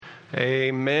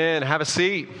Amen. Have a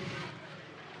seat.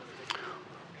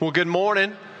 Well, good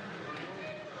morning.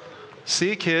 See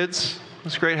you, kids.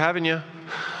 It's great having you.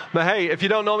 But hey, if you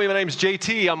don't know me, my name's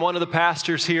JT. I'm one of the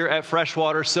pastors here at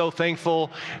Freshwater. So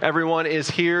thankful everyone is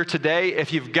here today.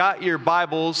 If you've got your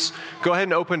Bibles, go ahead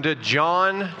and open to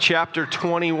John chapter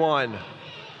 21.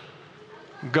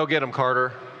 Go get them,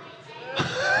 Carter.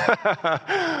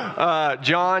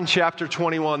 John chapter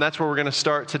 21, that's where we're going to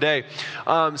start today.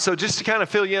 So just to kind of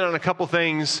fill you in on a couple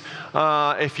things,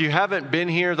 if you haven't been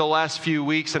here the last few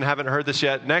weeks and haven't heard this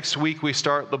yet, next week we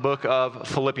start the book of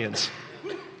Philippians.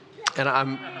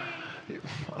 And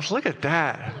look at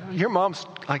that. Your mom's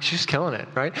like, she's killing it,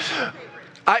 right?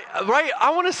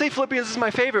 I want to say Philippians is my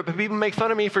favorite, but people make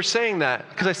fun of me for saying that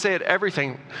because I say it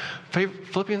everything.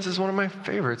 Philippians is one of my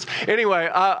favorites. Anyway,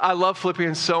 I love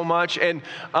Philippians so much. And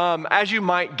as you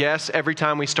might guess, every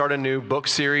time we start a new book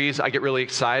series, I get really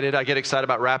excited. I get excited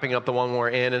about wrapping up the one we're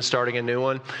in and starting a new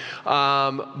one.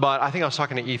 But I think I was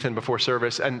talking to Ethan before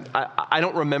service, and I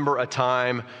don't remember a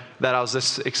time that I was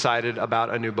this excited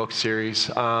about a new book series.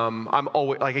 I'm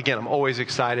always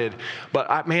excited.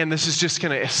 But man, this is just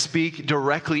going to speak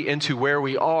directly into where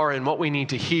we are and what we need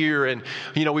to hear. And,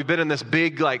 you know, we've been in this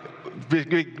big book,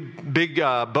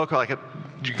 like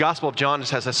the Gospel of John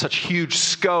just has such huge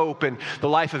scope, and the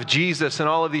life of Jesus and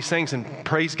all of these things, and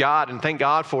praise God and thank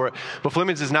God for it. But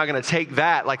Philippians is now going to take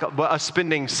that, like us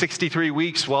spending 63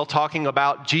 weeks talking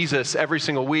about Jesus every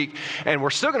single week, and we're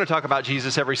still going to talk about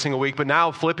Jesus every single week, but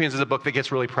now Philippians is a book that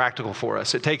gets really practical for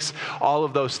us. It takes all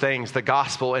of those things, the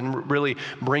gospel, and really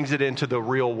brings it into the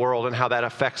real world and how that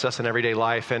affects us in everyday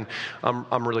life, and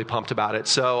I'm really pumped about it.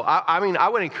 So, I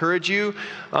would encourage you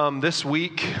this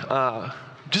week,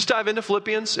 just dive into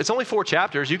Philippians. It's only 4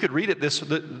 chapters. You could read it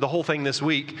the whole thing this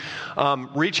week.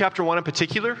 Read chapter 1 in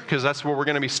particular, because that's where we're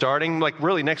going to be starting. Like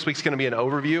really next week's going to be an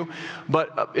overview.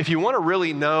 But if you want to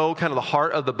really know kind of the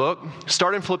heart of the book,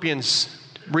 start in Philippians.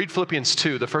 Read Philippians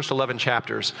 2, the first 11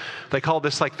 chapters. They call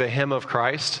this like the hymn of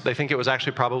Christ. They think it was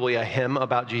actually probably a hymn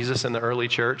about Jesus in the early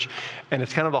church. And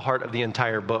it's kind of the heart of the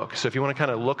entire book. So if you want to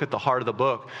kind of look at the heart of the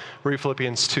book, read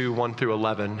Philippians 2, 1 through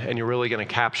 11. And you're really going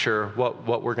to capture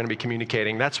what we're going to be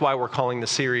communicating. That's why we're calling the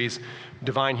series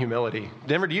Divine Humility.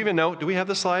 Denver, do you even know, do we have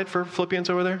the slide for Philippians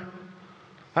over there?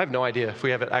 I have no idea if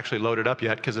we have it actually loaded up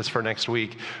yet because it's for next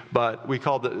week. But we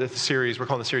called we're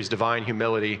calling the series Divine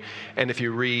Humility. And if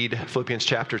you read Philippians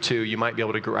chapter 2, you might be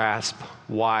able to grasp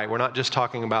why. We're not just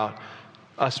talking about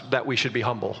us that we should be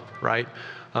humble, right?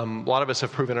 A lot of us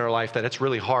have proven in our life that it's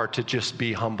really hard to just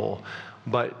be humble.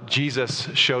 But Jesus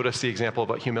showed us the example of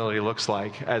what humility looks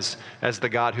like as the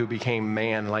God who became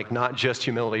man, like not just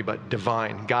humility, but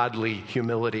divine, godly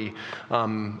humility.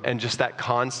 And just that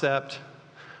concept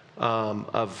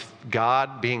of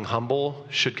God being humble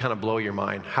should kind of blow your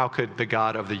mind. How could the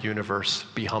God of the universe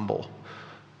be humble?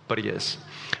 But he is.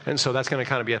 And so that's going to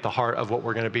kind of be at the heart of what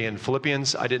we're going to be in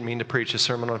Philippians. I didn't mean to preach a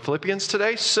sermon on Philippians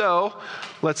today, so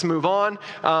let's move on.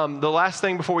 The last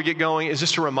thing before we get going is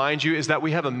just to remind you is that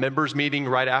we have a members meeting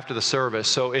right after the service.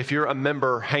 So if you're a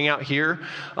member, hang out here.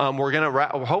 We're going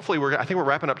to I think we're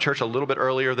wrapping up church a little bit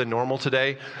earlier than normal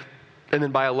today. And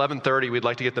then by 11:30, we'd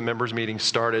like to get the members meeting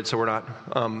started so we're not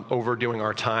overdoing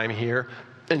our time here.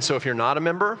 And so if you're not a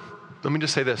member, let me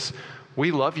just say this.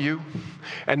 We love you.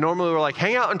 And normally we're like,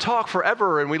 hang out and talk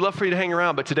forever, and we'd love for you to hang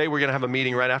around. But today we're going to have a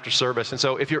meeting right after service. And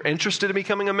so if you're interested in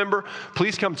becoming a member,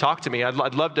 please come talk to me. I'd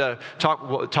love to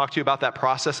talk to you about that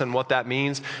process and what that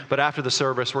means. But after the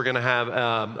service, we're going to have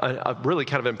a really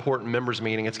kind of important members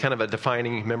meeting. It's kind of a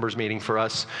defining members meeting for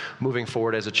us moving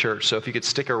forward as a church. So if you could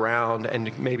stick around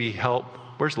and maybe help.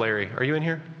 Where's Larry? Are you in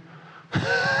here?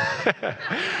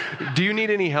 Do you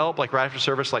need any help, like right after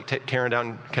service, like tearing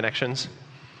down connections?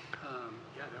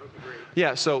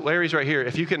 Yeah, so Larry's right here.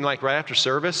 If you can, like right after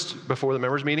service, before the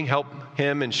members meeting, help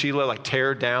him and Sheila like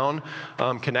tear down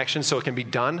connections so it can be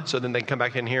done. So then they can come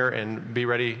back in here and be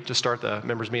ready to start the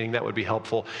members meeting. That would be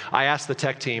helpful. I asked the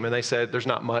tech team and they said there's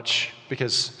not much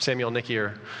because Samuel and Nikki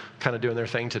are kind of doing their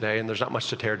thing today and there's not much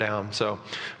to tear down. So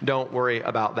don't worry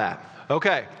about that.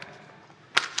 Okay.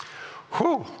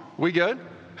 Whew, we good?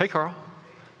 Hey, Carl.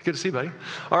 Good to see you, buddy.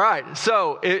 All right,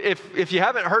 so if you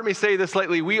haven't heard me say this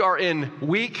lately, we are in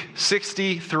week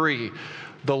 63,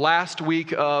 the last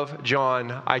week of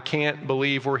John. I can't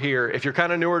believe we're here. If you're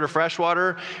kind of newer to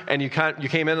Freshwater and you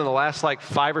came in the last like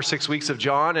 5 or 6 weeks of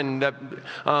John, and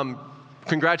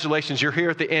congratulations, you're here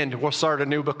at the end. We'll start a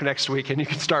new book next week, and you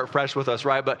can start fresh with us,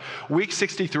 right? But week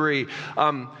 63,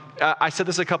 I said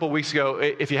this a couple weeks ago.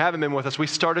 If you haven't been with us, we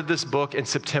started this book in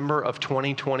September of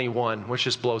 2021, which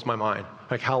just blows my mind,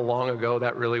 like how long ago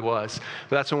that really was.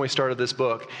 But that's when we started this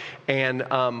book. And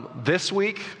this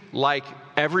week, like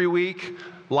every week,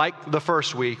 like the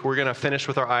first week, we're going to finish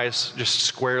with our eyes just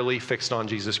squarely fixed on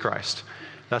Jesus Christ.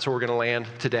 That's where we're going to land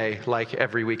today, like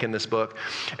every week in this book.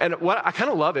 And what I kind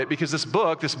of love it because this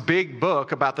book, this big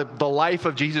book about the life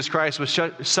of Jesus Christ with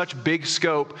such big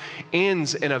scope,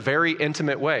 ends in a very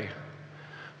intimate way,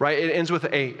 right? It ends with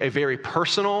a very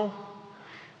personal,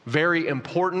 very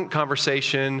important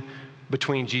conversation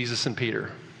between Jesus and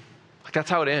Peter. Like that's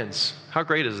how it ends. How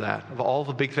great is that? Of all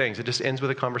the big things, it just ends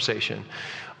with a conversation.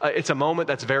 It's a moment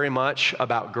that's very much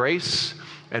about grace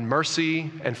and mercy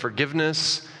and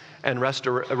forgiveness and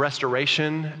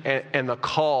restoration and the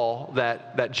call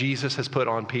that Jesus has put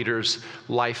on Peter's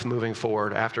life moving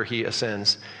forward after he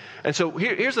ascends. And so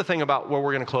here's the thing about where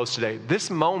we're going to close today. This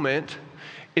moment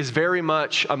is very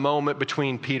much a moment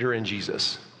between Peter and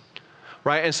Jesus,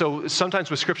 right? And so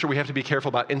sometimes with Scripture, we have to be careful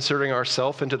about inserting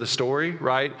ourselves into the story,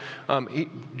 right?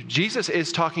 Jesus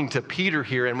is talking to Peter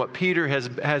here and what Peter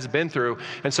has been through.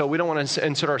 And so we don't want to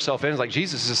insert ourselves in. It's like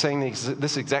Jesus is saying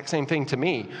this exact same thing to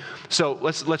me. So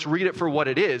let's read it for what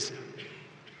it is.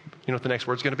 You know what the next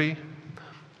word's going to be?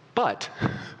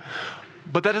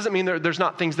 But that doesn't mean there's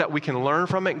not things that we can learn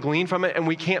from it, glean from it, and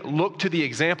we can't look to the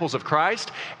examples of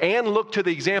Christ and look to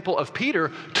the example of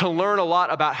Peter to learn a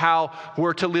lot about how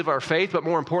we're to live our faith, but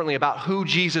more importantly, about who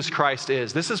Jesus Christ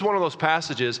is. This is one of those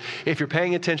passages, if you're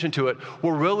paying attention to it,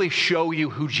 will really show you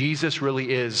who Jesus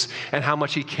really is and how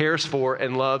much he cares for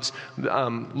and loves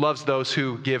those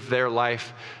who give their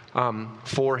life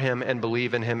for him and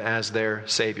believe in him as their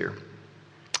Savior.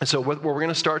 And so where we're going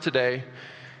to start today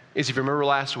is, if you remember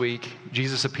last week,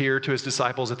 Jesus appeared to his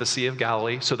disciples at the Sea of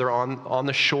Galilee. So they're on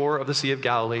the shore of the Sea of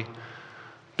Galilee.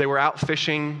 They were out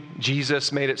fishing.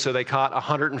 Jesus made it so they caught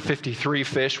 153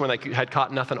 fish when they had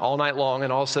caught nothing all night long,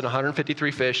 and all of a sudden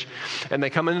 153 fish. And they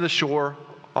come into the shore.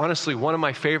 Honestly, one of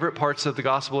my favorite parts of the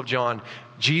Gospel of John,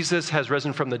 Jesus has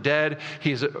risen from the dead.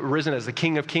 He has risen as the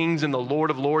King of Kings and the Lord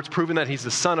of Lords, proving that he's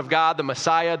the Son of God, the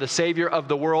Messiah, the Savior of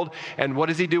the world. And what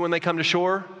does he do when they come to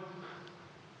shore?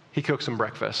 He cooks them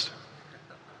breakfast.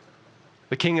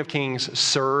 The King of Kings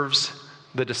serves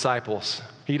the disciples.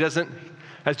 He doesn't,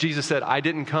 as Jesus said, I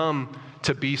didn't come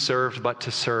to be served, but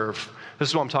to serve. This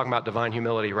is what I'm talking about, divine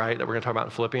humility, right? That we're going to talk about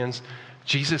in Philippians.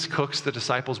 Jesus cooks the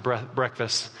disciples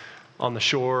breakfast on the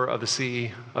shore of the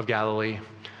Sea of Galilee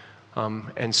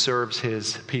and serves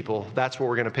his people. That's where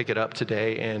we're going to pick it up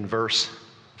today in verse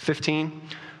 15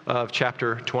 of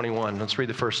chapter 21. Let's read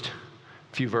the first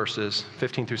few verses,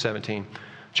 15 through 17.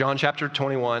 John chapter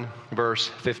 21, verse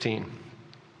 15.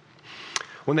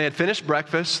 When they had finished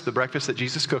breakfast, the breakfast that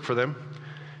Jesus cooked for them,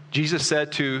 Jesus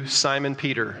said to Simon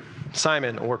Peter,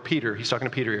 Simon, or Peter, he's talking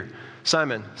to Peter here,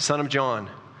 Simon, son of John,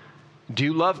 do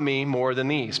you love me more than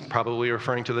these? Probably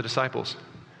referring to the disciples.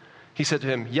 He said to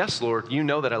him, yes, Lord, you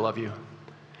know that I love you.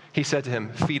 He said to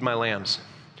him, feed my lambs.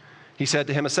 He said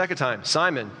to him a second time,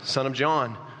 Simon, son of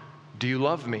John, do you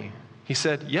love me? He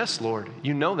said, yes, Lord,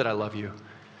 you know that I love you.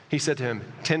 He said to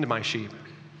him, tend my sheep.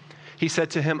 He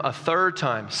said to him a third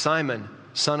time, Simon,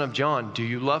 son of John, do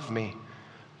you love me?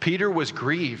 Peter was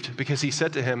grieved because he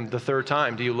said to him the third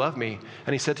time, do you love me?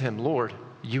 And he said to him, Lord,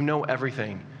 you know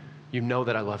everything. You know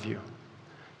that I love you.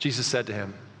 Jesus said to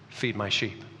him, feed my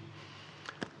sheep.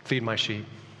 Feed my sheep.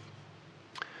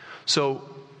 So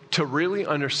to really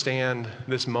understand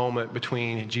this moment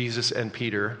between Jesus and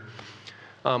Peter,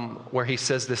 where he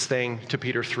says this thing to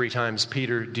Peter 3 times,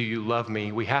 Peter, do you love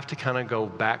me? We have to kind of go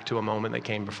back to a moment that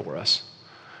came before us.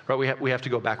 Right? We have to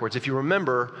go backwards. If you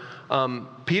remember,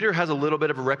 Peter has a little bit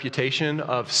of a reputation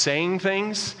of saying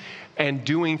things and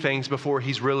doing things before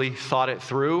he's really thought it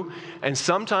through. And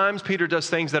sometimes Peter does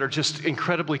things that are just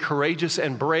incredibly courageous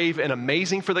and brave and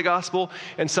amazing for the gospel.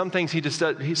 And some things he just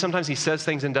does, sometimes he says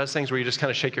things and does things where you just kind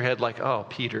of shake your head like, oh,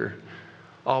 Peter.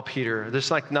 This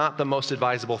is like not the most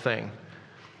advisable thing.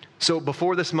 So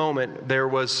before this moment, there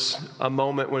was a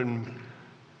moment when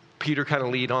Peter kind of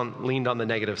leaned on the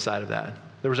negative side of that.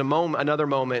 There was another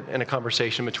moment in a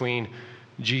conversation between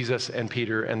Jesus and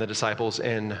Peter and the disciples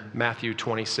in Matthew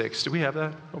 26. Do we have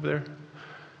that over there?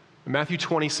 In Matthew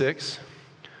 26,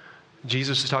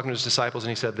 Jesus was talking to his disciples and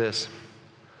he said this.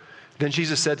 Then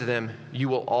Jesus said to them, you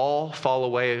will all fall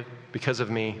away because of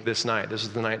me this night. This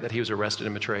is the night that he was arrested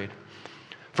and betrayed.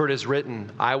 For it is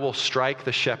written, I will strike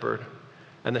the shepherd,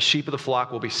 and the sheep of the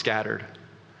flock will be scattered.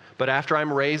 But after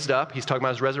I'm raised up, he's talking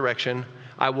about his resurrection,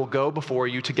 I will go before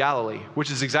you to Galilee,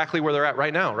 which is exactly where they're at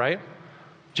right now, right?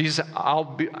 Jesus,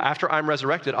 after I'm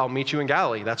resurrected, I'll meet you in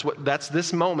Galilee. That's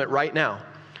this moment right now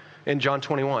in John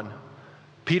 21.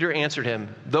 Peter answered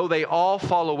him, though they all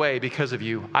fall away because of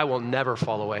you, I will never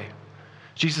fall away.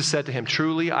 Jesus said to him,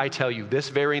 truly, I tell you, this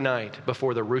very night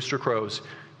before the rooster crows,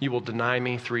 you will deny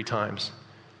me 3 times.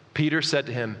 Peter said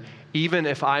to him, even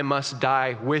if I must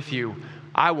die with you,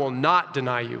 I will not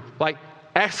deny you. Like,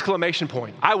 exclamation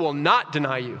point, I will not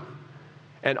deny you.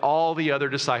 And all the other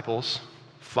disciples,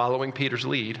 following Peter's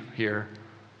lead here,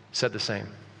 said the same.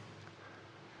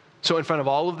 So in front of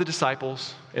all of the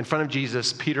disciples, in front of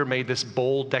Jesus, Peter made this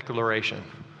bold declaration.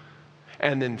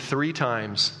 And then 3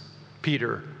 times,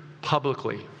 Peter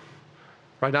publicly,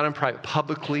 right, not in private,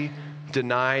 publicly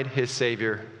denied his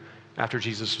Savior after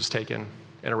Jesus was taken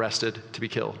and arrested to be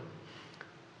killed.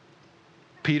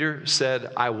 Peter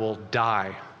said, I will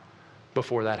die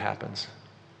before that happens.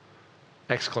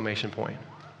 Exclamation point.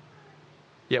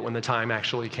 Yet when the time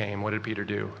actually came, what did Peter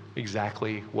do?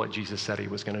 Exactly what Jesus said he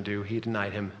was going to do. He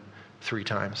denied him 3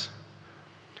 times.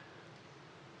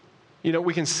 You know,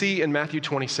 we can see in Matthew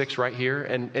 26 right here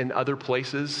and in other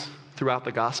places throughout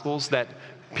the Gospels that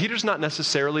Peter's not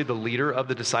necessarily the leader of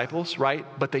the disciples, right?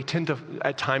 But they tend to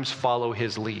at times follow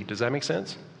his lead. Does that make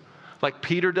sense? Like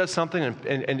Peter does something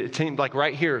and it seems like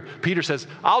right here, Peter says,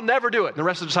 I'll never do it. And the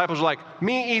rest of the disciples are like,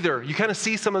 me either. You kind of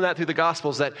see some of that through the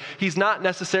Gospels, that he's not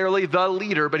necessarily the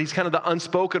leader, but he's kind of the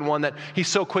unspoken one, that he's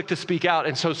so quick to speak out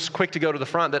and so quick to go to the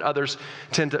front that others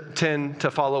tend to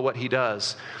follow what he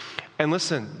does. And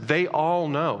listen, they all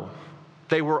know.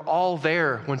 They were all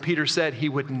there when Peter said he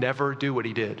would never do what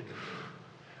he did.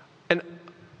 And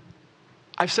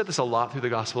I've said this a lot through the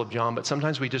Gospel of John, but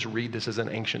sometimes we just read this as an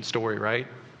ancient story, right?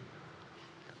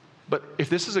 But if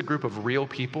this is a group of real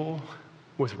people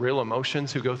with real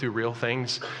emotions who go through real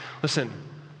things, listen,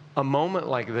 a moment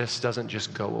like this doesn't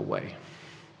just go away.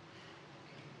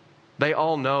 They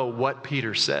all know what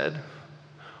Peter said,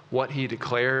 what he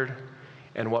declared,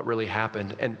 and what really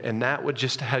happened. And that would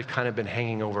just have kind of been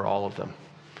hanging over all of them.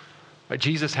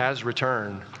 Jesus has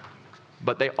returned,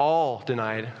 but they all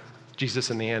denied Jesus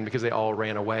in the end because they all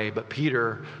ran away. But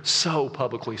Peter so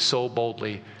publicly, so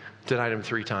boldly denied him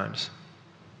 3 times.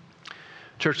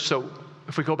 Church, so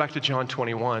if we go back to John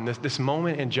 21, this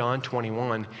moment in John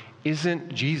 21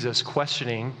 isn't Jesus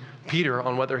questioning Peter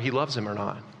on whether he loves him or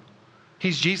not.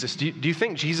 He's Jesus. Do you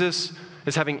think Jesus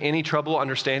is having any trouble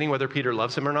understanding whether Peter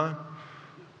loves him or not?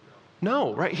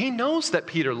 No, right? He knows that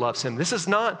Peter loves him. This is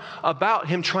not about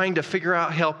him trying to figure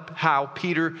out how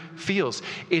Peter feels.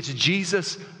 It's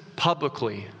Jesus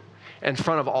publicly in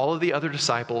front of all of the other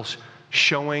disciples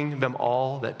showing them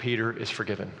all that Peter is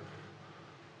forgiven.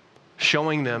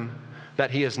 Showing them that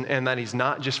he is, and that he's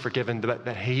not just forgiven, but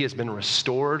that he has been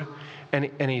restored.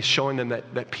 And he's showing them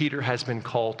that Peter has been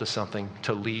called to something,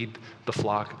 to lead the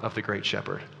flock of the great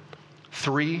shepherd.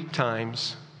 3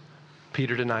 times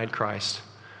Peter denied Christ.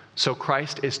 So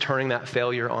Christ is turning that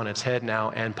failure on its head now,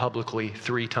 and publicly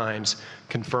 3 times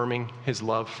confirming his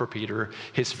love for Peter,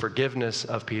 his forgiveness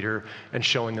of Peter, and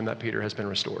showing them that Peter has been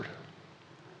restored.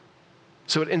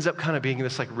 So it ends up kind of being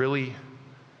this like really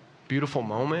beautiful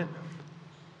moment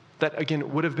that,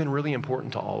 again, would have been really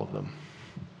important to all of them.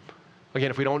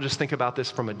 Again, if we don't just think about this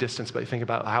from a distance, but think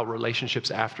about how relationships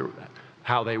after,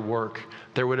 how they work,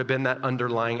 there would have been that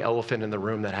underlying elephant in the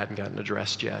room that hadn't gotten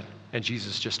addressed yet, and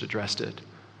Jesus just addressed it.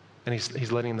 And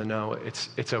he's letting them know it's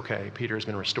okay. Peter has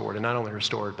been restored, and not only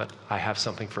restored, but I have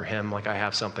something for him like I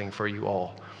have something for you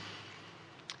all.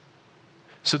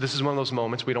 So this is one of those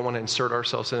moments, we don't want to insert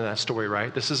ourselves into that story,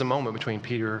 right? This is a moment between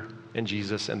Peter and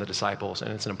Jesus and the disciples,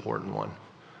 and it's an important one.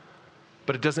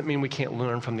 But it doesn't mean we can't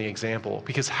learn from the example,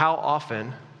 because how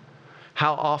often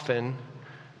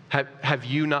have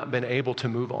you not been able to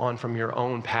move on from your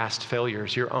own past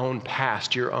failures, your own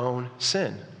past, your own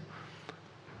sin?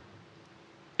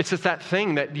 It's just that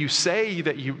thing that you say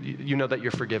that you know that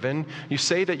you're forgiven. You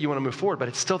say that you want to move forward, but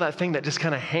it's still that thing that just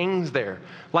kind of hangs there.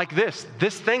 Like this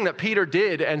thing that Peter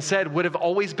did and said would have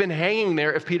always been hanging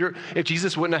there if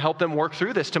Jesus wouldn't have helped them work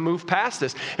through this to move past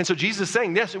this. And so Jesus is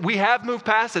saying, yes, we have moved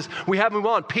past this. We have moved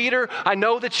on. Peter, I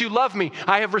know that you love me.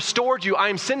 I have restored you. I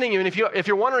am sending you. And if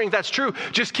you're wondering if that's true,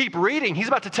 just keep reading. He's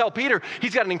about to tell Peter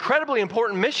he's got an incredibly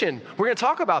important mission. We're going to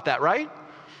talk about that, right?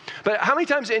 But how many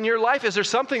times in your life is there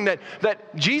something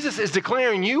that Jesus is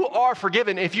declaring you are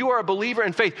forgiven? If you are a believer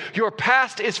in faith, your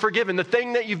past is forgiven. The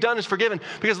thing that you've done is forgiven.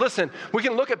 Because listen, we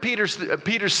can look at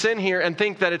Peter's sin here and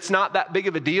think that it's not that big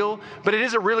of a deal, but it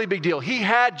is a really big deal. He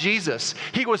had Jesus.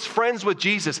 He was friends with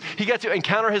Jesus. He got to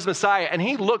encounter his Messiah, and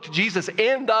he looked Jesus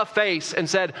in the face and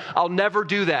said, I'll never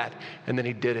do that. And then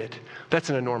he did it. That's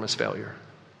an enormous failure.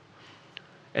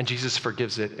 And Jesus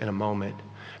forgives it in a moment.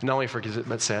 Not only forgives it,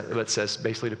 but says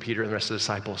basically to Peter and the rest of the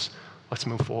disciples, let's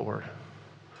move forward.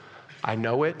 I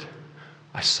know it.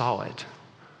 I saw it.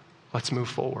 Let's move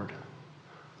forward.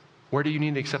 Where do you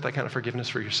need to accept that kind of forgiveness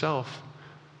for yourself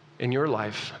in your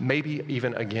life? Maybe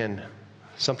even again,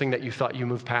 something that you thought you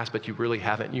moved past, but you really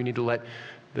haven't. You need to let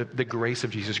the grace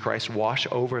of Jesus Christ wash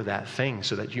over that thing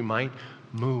so that you might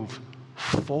move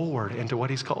forward into what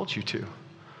he's called you to.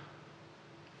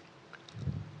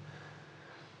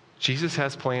 Jesus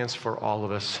has plans for all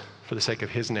of us for the sake of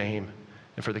his name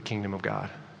and for the kingdom of God.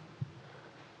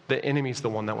 The enemy's the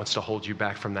one that wants to hold you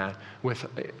back from that with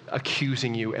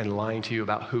accusing you and lying to you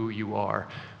about who you are.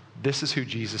 This is who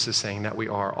Jesus is saying that we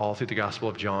are all through the Gospel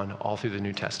of John, all through the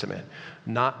New Testament.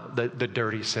 Not the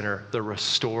dirty sinner, the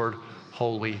restored,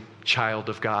 holy child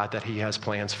of God that he has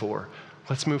plans for.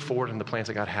 Let's move forward in the plans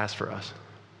that God has for us.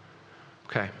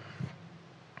 Okay.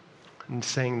 And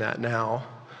saying that now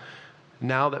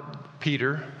that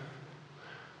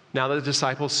the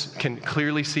disciples can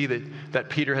clearly see that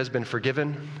Peter has been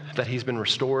forgiven, that he's been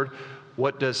restored,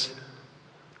 what does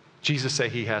Jesus say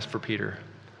he has for Peter?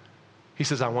 He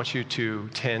says, I want you to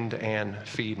tend and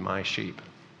feed my sheep.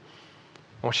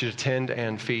 I want you to tend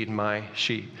and feed my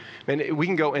sheep. And we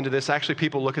can go into this. Actually,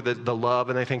 people look at the love,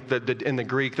 and they think that in the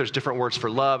Greek, there's different words for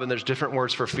love, and there's different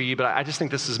words for feed, but I just think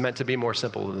this is meant to be more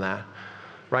simple than that.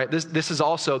 Right?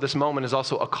 This moment is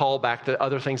also a callback to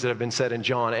other things that have been said in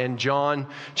John. In John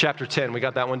chapter 10, we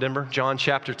got that one, Denver? John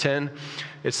chapter 10,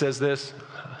 it says this,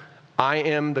 I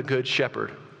am the good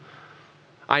shepherd.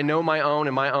 I know my own,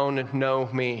 and my own know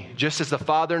me. Just as the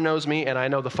Father knows me, and I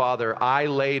know the Father, I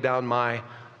lay down my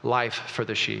life for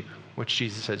the sheep, which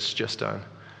Jesus has just done.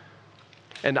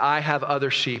 And I have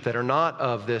other sheep that are not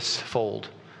of this fold.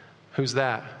 Who's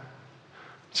that?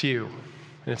 It's you.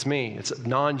 And it's me. It's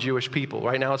non-Jewish people.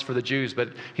 Right now it's for the Jews, but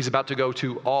he's about to go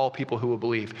to all people who will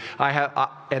believe. I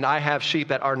have sheep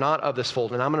that are not of this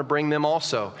fold, and I'm going to bring them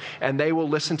also, and they will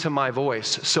listen to my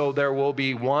voice. So there will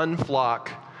be one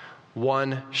flock,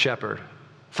 one shepherd.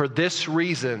 For this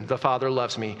reason the Father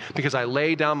loves me, because I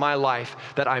lay down my life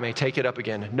that I may take it up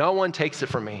again. No one takes it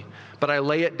from me, but I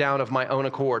lay it down of my own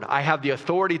accord. I have the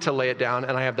authority to lay it down,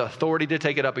 and I have the authority to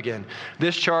take it up again.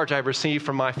 This charge I've received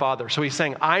from my Father. So he's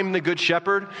saying, I'm the good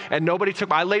shepherd, and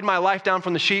I laid my life down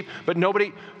from the sheep, but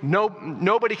nobody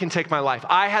can take my life.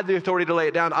 I had the authority to lay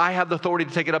it down. I have the authority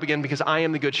to take it up again because I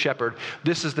am the good shepherd.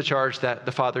 This is the charge that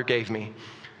the Father gave me.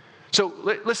 So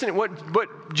listen,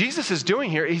 what Jesus is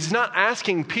doing here, he's not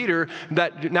asking Peter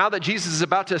that now that Jesus is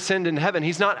about to ascend into heaven,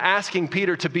 he's not asking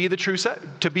Peter to be the true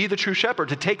shepherd,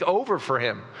 to take over for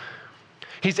him.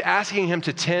 He's asking him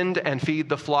to tend and feed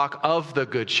the flock of the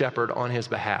good shepherd on his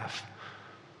behalf.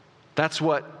 That's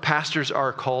what pastors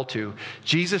are called to.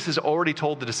 Jesus has already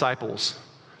told the disciples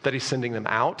that he's sending them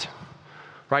out.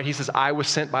 Right? He says, I was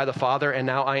sent by the Father, and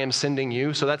now I am sending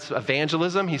you. So that's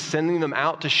evangelism. He's sending them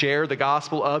out to share the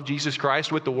gospel of Jesus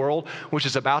Christ with the world, which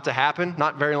is about to happen.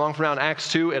 Not very long from now in Acts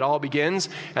 2, it all begins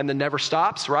and then never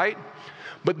stops, right?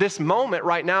 But this moment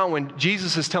right now when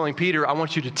Jesus is telling Peter, I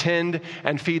want you to tend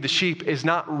and feed the sheep, is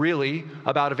not really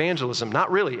about evangelism.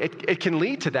 Not really. It can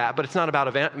lead to that, but it's not about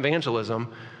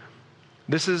evangelism.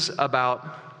 This is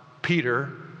about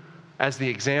Peter as the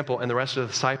example and the rest of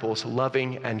the disciples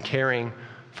loving and caring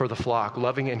for the flock,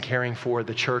 loving and caring for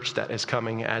the church that is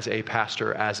coming as a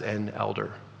pastor, as an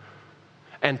elder.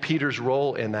 And Peter's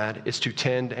role in that is to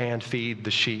tend and feed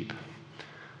the sheep.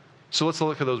 So let's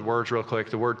look at those words real quick.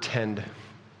 The word tend.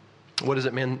 What does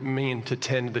it mean to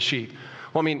tend the sheep?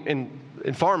 Well, I mean,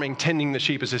 in farming, tending the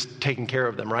sheep is just taking care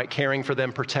of them, right? Caring for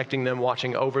them, protecting them,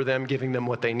 watching over them, giving them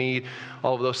what they need,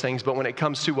 all of those things. But when it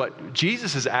comes to what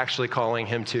Jesus is actually calling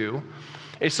him to,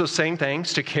 it's those same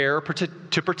things, to care,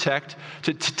 to protect,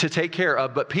 to take care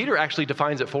of. But Peter actually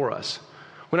defines it for us.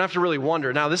 We don't have to really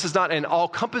wonder. Now, this is not an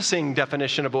all-encompassing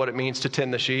definition of what it means to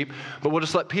tend the sheep, but we'll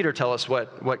just let Peter tell us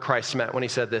what Christ meant when he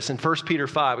said this. In 1 Peter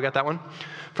 5, we got that one?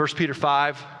 1 Peter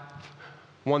 5,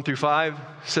 1 through 5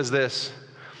 says this.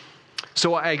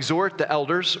 So I exhort the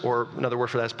elders, or another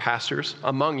word for that is pastors,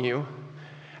 among you,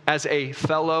 as a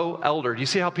fellow elder. Do you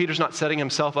see how Peter's not setting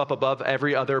himself up above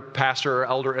every other pastor or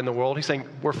elder in the world? He's saying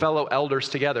we're fellow elders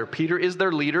together. Peter is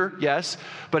their leader, yes,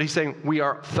 but he's saying we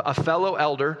are a fellow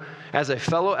elder, as a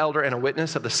fellow elder and a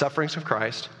witness of the sufferings of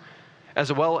Christ,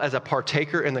 as well as a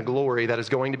partaker in the glory that is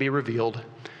going to be revealed.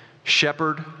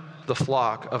 Shepherd the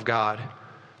flock of God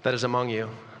that is among you.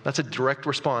 That's a direct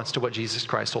response to what Jesus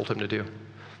Christ told him to do.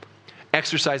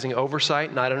 Exercising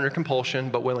oversight, not under compulsion,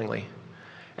 but willingly,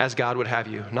 as God would have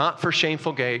you, not for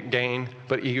shameful gain,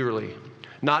 but eagerly,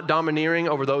 not domineering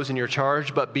over those in your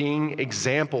charge, but being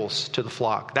examples to the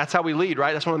flock. That's how we lead,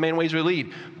 right? That's one of the main ways we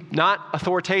lead. Not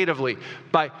authoritatively,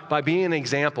 by being an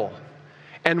example.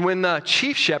 And when the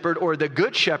chief shepherd or the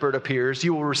good shepherd appears,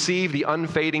 you will receive the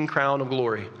unfading crown of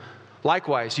glory.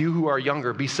 Likewise, you who are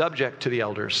younger, be subject to the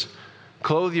elders.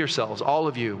 Clothe yourselves, all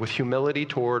of you, with humility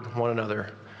toward one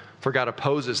another. For God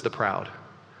opposes the proud,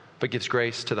 but gives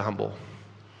grace to the humble.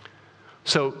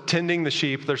 So tending the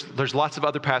sheep, there's lots of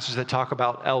other passages that talk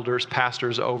about elders,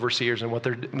 pastors, overseers, and what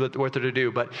they're to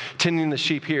do. But tending the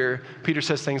sheep here, Peter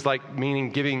says things like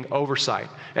meaning giving oversight.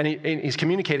 And he's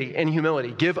communicating in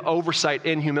humility. Give oversight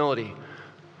in humility.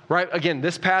 Right? Again,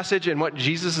 this passage and what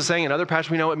Jesus is saying in other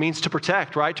passages, we know it means to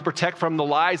protect, right? To protect from the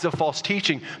lies of false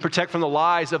teaching, protect from the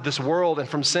lies of this world and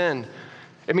from sin.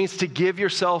 It means to give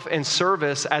yourself in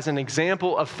service as an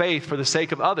example of faith for the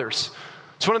sake of others.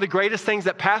 It's one of the greatest things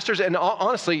that pastors and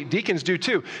honestly deacons do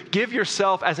too. Give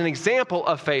yourself as an example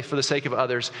of faith for the sake of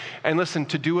others. And listen,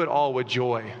 to do it all with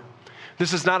joy.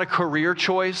 This is not a career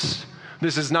choice.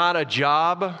 This is not a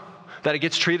job that it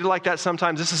gets treated like that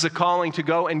sometimes. This is a calling to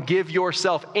go and give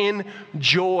yourself in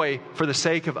joy for the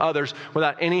sake of others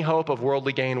without any hope of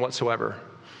worldly gain whatsoever.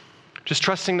 Just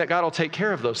trusting that God will take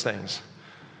care of those things.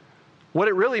 What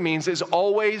it really means is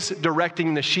always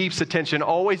directing the sheep's attention,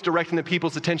 always directing the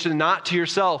people's attention, not to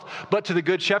yourself, but to the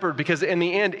good shepherd, because in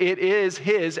the end, it is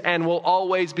his and will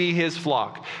always be his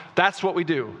flock. That's what we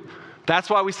do. That's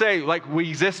why we say, like, we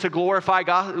exist to glorify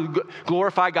God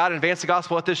and advance the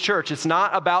gospel at this church. It's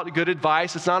not about good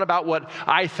advice. It's not about what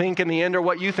I think in the end or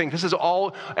what you think. This is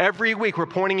all, every week we're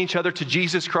pointing each other to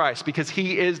Jesus Christ because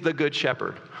he is the good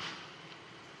shepherd.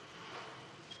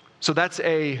 So that's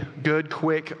a good,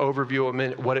 quick overview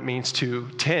of what it means to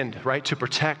tend, right? To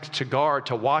protect, to guard,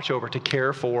 to watch over, to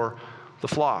care for the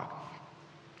flock.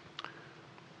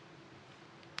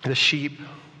 The sheep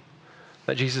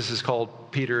that Jesus has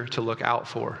called Peter to look out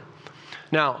for.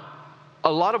 Now,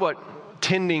 a lot of what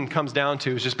tending comes down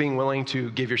to is just being willing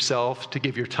to give yourself, to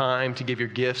give your time, to give your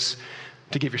gifts,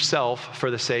 to give yourself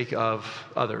for the sake of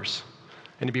others,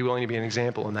 and to be willing to be an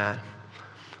example in that.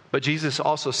 But Jesus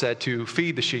also said to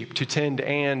feed the sheep, to tend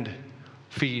and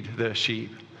feed the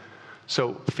sheep.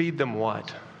 So feed them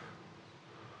what?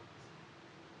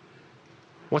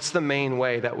 What's the main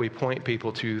way that we point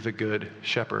people to the good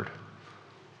shepherd?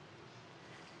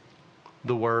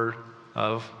 The Word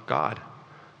of God,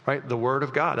 right? The Word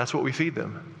of God. That's what we feed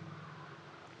them.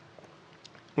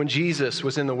 When Jesus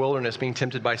was in the wilderness being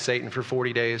tempted by Satan for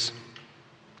 40 days,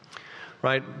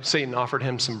 right? Satan offered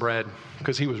him some bread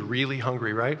because he was really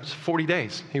hungry, right? It was 40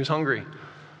 days. He was hungry.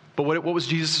 But what was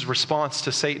Jesus' response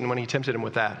to Satan when he tempted him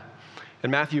with that?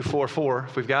 In Matthew 4:4,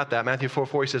 if we've got that, Matthew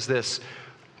 4:4, he says this,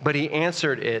 but he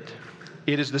answered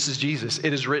this is Jesus,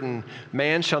 it is written,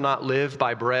 man shall not live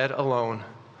by bread alone,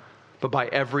 but by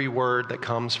every word that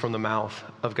comes from the mouth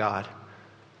of God.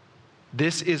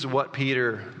 This is what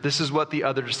the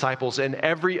other disciples and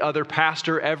every other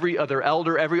pastor, every other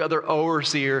elder, every other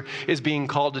overseer is being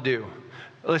called to do.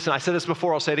 Listen, I said this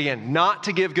before, I'll say it again. Not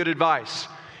to give good advice.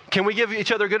 Can we give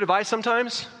each other good advice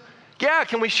sometimes? Yeah,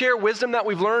 can we share wisdom that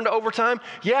we've learned over time?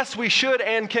 Yes, we should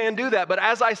and can do that. But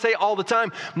as I say all the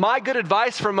time, my good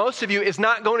advice for most of you is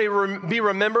not going to be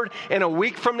remembered in a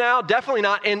week from now, definitely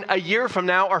not in a year from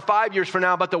now or 5 years from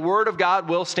now, but the Word of God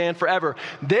will stand forever.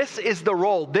 This is the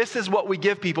role. This is what we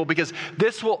give people because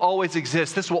this will always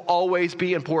exist. This will always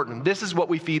be important. This is what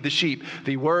we feed the sheep,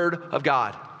 the Word of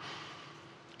God.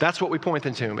 That's what we point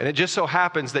them to. And it just so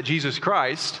happens that Jesus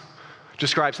Christ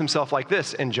describes himself like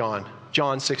this in John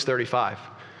 6:35.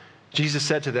 Jesus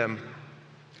said to them,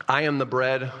 I am the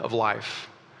bread of life.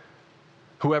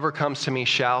 Whoever comes to me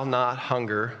shall not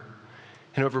hunger,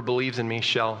 and whoever believes in me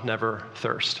shall never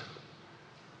thirst.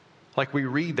 Like we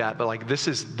read that, but like this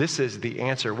is the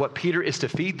answer. What Peter is to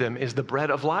feed them is the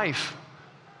bread of life.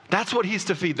 That's what he's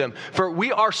to feed them. For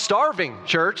we are starving,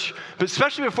 church, but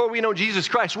especially before we know Jesus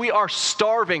Christ, we are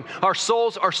starving. Our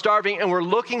souls are starving, and we're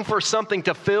looking for something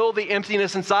to fill the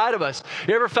emptiness inside of us.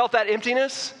 You ever felt that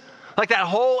emptiness? Like that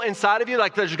hole inside of you,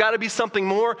 like there's got to be something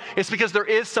more? It's because there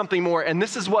is something more, and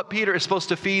this is what Peter is supposed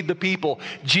to feed the people.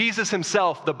 Jesus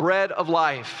himself, the bread of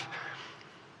life.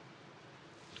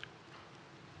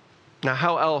 Now,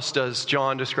 how else does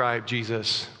John describe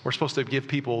Jesus? We're supposed to give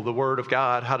people the Word of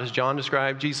God. How does John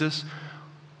describe Jesus?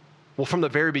 Well, from the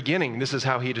very beginning, this is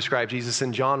how he described Jesus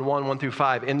in John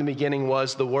 1:1-5. In the beginning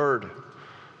was the Word,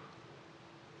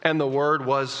 and the Word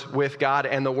was with God,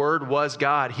 and the Word was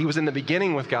God. He was in the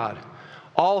beginning with God.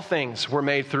 All things were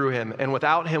made through him, and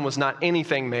without him was not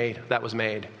anything made that was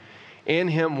made. In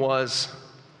him was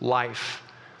life.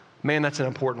 Man, that's an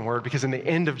important word, because in the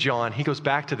end of John, he goes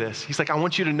back to this. He's like, I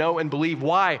want you to know and believe.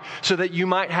 Why? So that you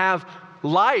might have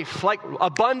life, like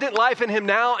abundant life in him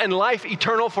now and life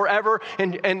eternal forever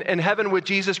in heaven with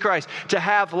Jesus Christ. To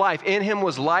have life. In him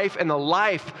was life, and the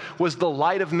life was the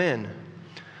light of men.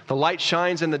 The light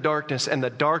shines in the darkness, and the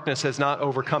darkness has not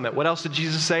overcome it. What else did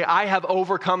Jesus say? I have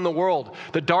overcome the world.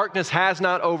 The darkness has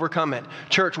not overcome it.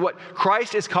 Church, what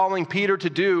Christ is calling Peter to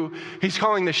do, he's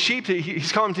calling him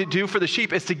to do for the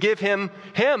sheep is to give him.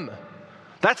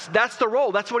 That's the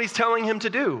role. That's what he's telling him to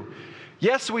do.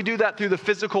 Yes, we do that through the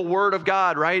physical word of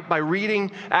God, right? By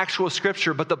reading actual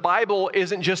scripture. But the Bible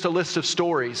isn't just a list of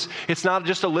stories. It's not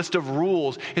just a list of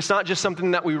rules. It's not just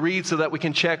something that we read so that we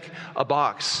can check a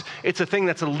box. It's a thing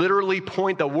that's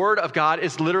the word of God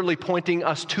is literally pointing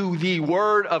us to the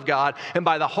word of God. And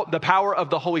by the power of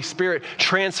the Holy Spirit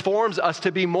transforms us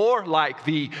to be more like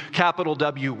the capital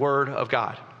W word of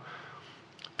God.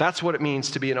 That's what it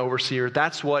means to be an overseer.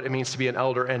 That's what it means to be an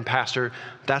elder and pastor.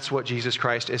 That's what Jesus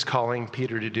Christ is calling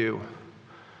Peter to do.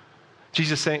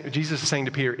 Jesus is saying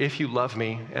to Peter, if you love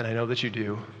me, and I know that you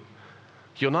do,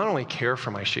 you'll not only care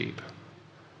for my sheep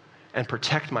and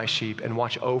protect my sheep and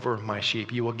watch over my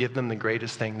sheep, you will give them the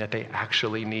greatest thing that they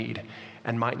actually need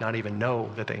and might not even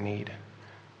know that they need,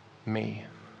 me.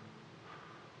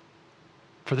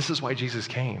 For this is why Jesus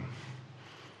came,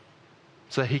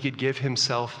 so that he could give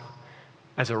himself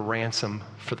as a ransom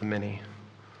for the many,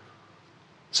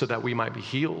 so that we might be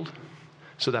healed,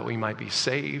 so that we might be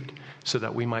saved, so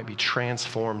that we might be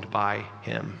transformed by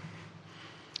him.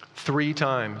 3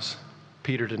 times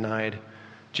Peter denied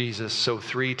Jesus, so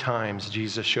 3 times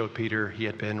Jesus showed Peter he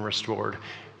had been restored.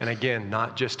 And again,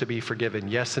 not just to be forgiven.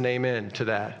 Yes and amen to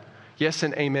that. Yes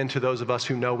and amen to those of us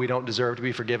who know we don't deserve to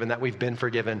be forgiven, that we've been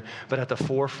forgiven. But at the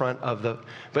forefront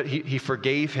but he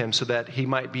forgave him so that he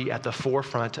might be at the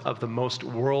forefront of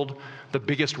the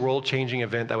biggest world-changing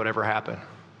event that would ever happen.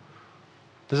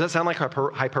 Does that sound like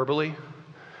hyperbole?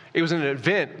 It was an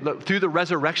event through the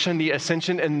resurrection, the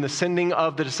ascension, and the sending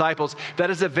of the disciples.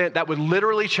 That is an event that would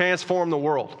literally transform the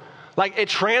world. Like, it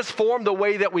transformed the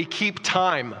way that we keep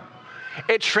time.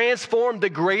 It transformed the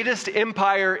greatest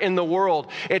empire in the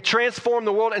world. It transformed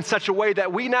the world in such a way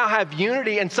that we now have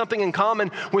unity and something in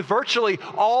common with virtually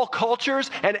all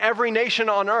cultures and every nation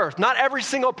on earth. Not every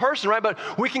single person, right? But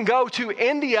we can go to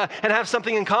India and have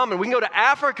something in common. We can go to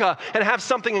Africa and have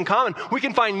something in common. We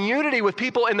can find unity with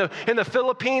people in the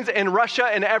Philippines and Russia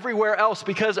and everywhere else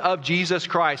because of Jesus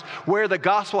Christ. Where the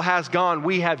gospel has gone,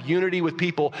 we have unity with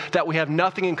people that we have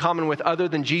nothing in common with other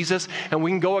than Jesus. And we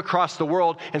can go across the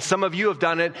world, and some of you have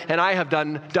done it, and I have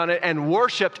done it, and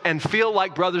worshiped and feel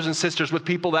like brothers and sisters with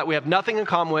people that we have nothing in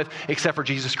common with except for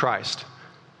Jesus Christ.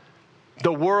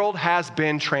 The world has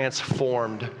been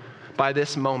transformed by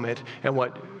this moment and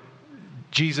what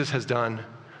Jesus has done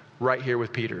right here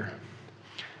with Peter.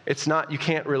 You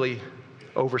can't really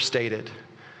overstate it.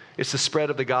 It's the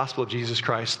spread of the gospel of Jesus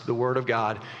Christ, the word of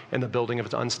God, and the building of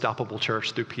its unstoppable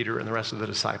church through Peter and the rest of the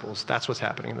disciples. That's what's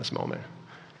happening in this moment.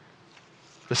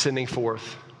 The sending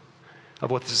forth of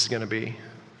what this is going to be.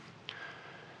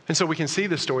 And so we can see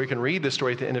this story, we can read this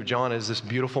story at the end of John as this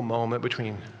beautiful moment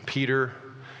between Peter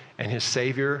and his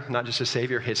Savior, not just his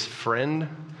Savior, his friend,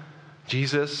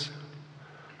 Jesus,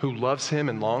 who loves him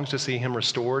and longs to see him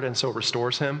restored and so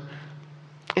restores him.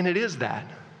 And it is that.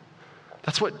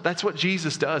 That's what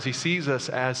Jesus does. He sees us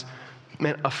as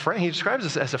a friend. He describes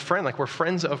us as a friend, like we're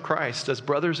friends of Christ, as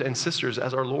brothers and sisters,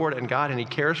 as our Lord and God, and he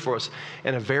cares for us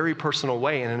in a very personal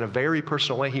way. And in a very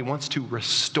personal way, he wants to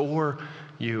restore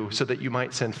you so that you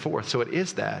might send forth. So it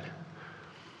is that.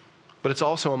 But it's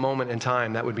also a moment in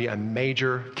time that would be a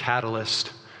major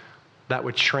catalyst that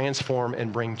would transform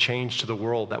and bring change to the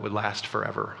world that would last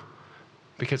forever,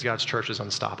 because God's church is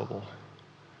unstoppable.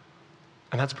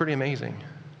 And that's pretty amazing.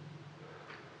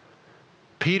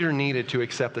 Peter needed to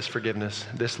accept this forgiveness,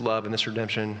 this love, and this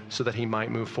redemption so that he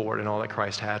might move forward in all that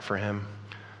Christ had for him.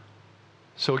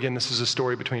 So again, this is a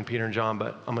story between Peter and John,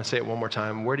 but I'm going to say it one more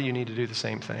time. Where do you need to do the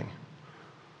same thing?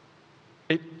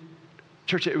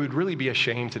 Church, it would really be a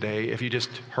shame today if you just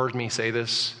heard me say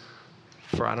this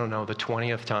for, the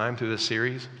 20th time through this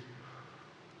series.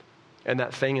 And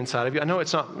that thing inside of you, I know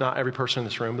it's not every person in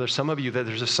this room, but there's some of you that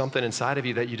there's just something inside of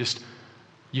you that you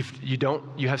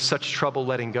have such trouble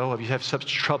letting go of. You have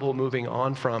such trouble moving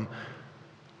on from.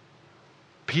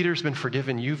 Peter's been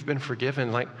forgiven. You've been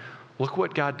forgiven. Like, look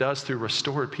what God does through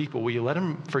restored people. Will you let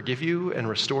him forgive you and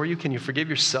restore you? Can you forgive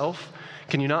yourself?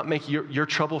 Can you not make your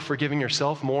trouble forgiving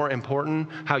yourself more important,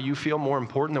 how you feel more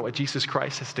important than what Jesus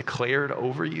Christ has declared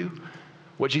over you?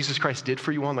 What Jesus Christ did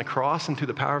for you on the cross and through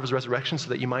the power of his resurrection so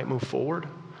that you might move forward?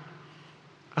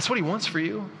 That's what he wants for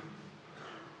you.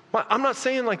 Well, I'm not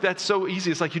saying like that's so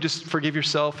easy. It's like you just forgive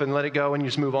yourself and let it go and you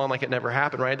just move on like it never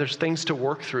happened, right? There's things to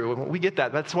work through. And we get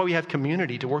that. That's why we have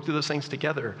community, to work through those things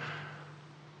together.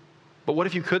 But what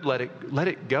if you could let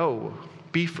it go?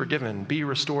 Be forgiven, be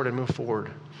restored, and move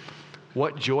forward.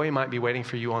 What joy might be waiting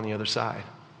for you on the other side?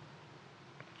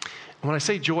 And when I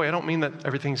say joy, I don't mean that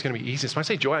everything's going to be easy. So when I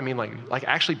say joy, I mean like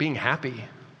actually being happy.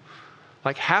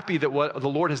 Like happy that what the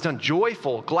Lord has done.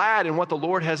 Joyful, glad in what the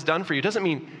Lord has done for you. It doesn't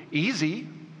mean easy.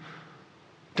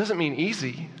 Doesn't mean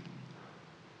easy,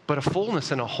 but a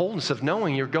fullness and a wholeness of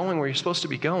knowing you're going where you're supposed to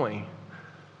be going.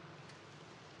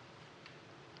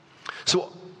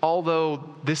 So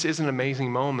although this is an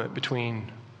amazing moment between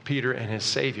Peter and his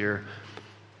Savior,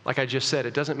 like I just said,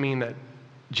 it doesn't mean that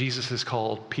Jesus has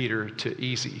called Peter to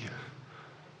easy.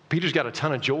 Peter's got a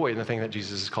ton of joy in the thing that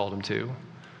Jesus has called him to.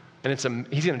 And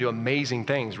he's going to do amazing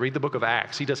things. Read the book of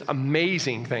Acts. He does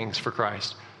amazing things for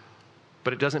Christ.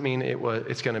 But it doesn't mean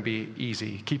it's going to be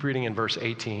easy. Keep reading in verse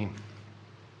 18.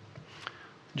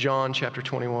 John chapter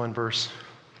 21, verse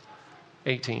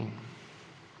 18.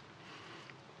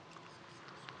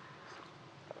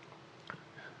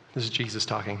 This is Jesus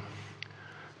talking.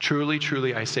 Truly,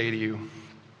 truly, I say to you,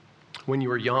 when you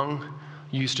were young,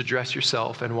 you used to dress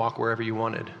yourself and walk wherever you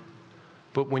wanted.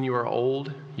 But when you are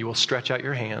old, you will stretch out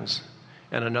your hands,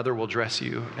 and another will dress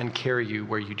you and carry you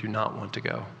where you do not want to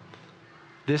go.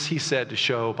 This he said to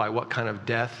show by what kind of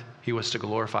death he was to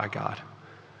glorify God.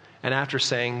 And after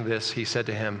saying this, he said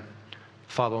to him,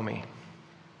 follow me.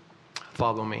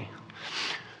 Follow me.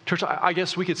 Church, I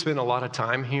guess we could spend a lot of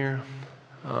time here,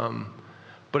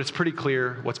 but it's pretty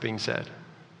clear what's being said.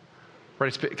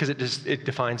 Right? Because it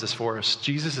defines this for us.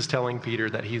 Jesus is telling Peter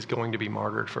that he's going to be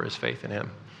martyred for his faith in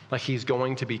him. Like he's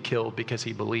going to be killed because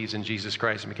he believes in Jesus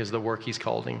Christ and because of the work he's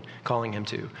calling him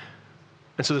to.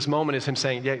 And so this moment is him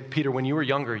saying, yeah, Peter, when you were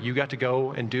younger, you got to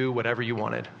go and do whatever you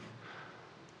wanted.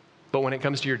 But when it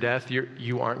comes to your death,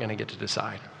 you aren't going to get to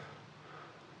decide.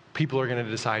 People are going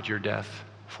to decide your death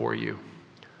for you.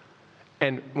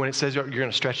 And when it says you're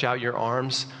going to stretch out your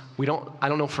arms, I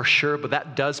don't know for sure, but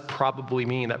that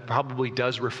probably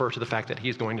does refer to the fact that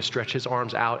he's going to stretch his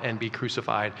arms out and be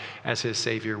crucified as his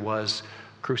Savior was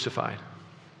crucified.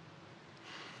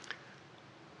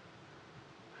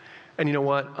 And you know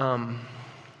what?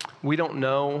 We don't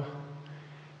know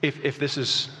if this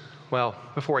is, well,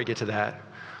 before I get to that,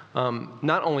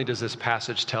 not only does this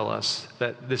passage tell us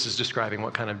that this is describing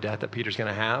what kind of death that Peter's going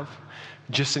to have,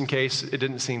 just in case it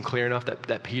didn't seem clear enough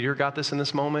that Peter got this in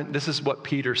this moment, this is what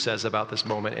Peter says about this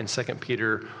moment in 2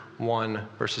 Peter 1,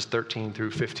 verses 13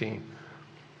 through 15.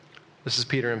 This is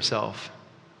Peter himself.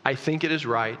 I think it is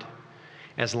right,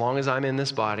 as long as I'm in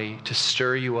this body, to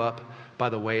stir you up by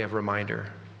the way of reminder.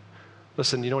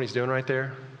 Listen, you know what he's doing right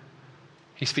there?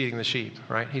 He's feeding the sheep,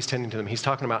 right? He's tending to them. He's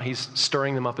talking about, he's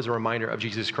stirring them up as a reminder of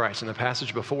Jesus Christ. In the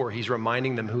passage before, he's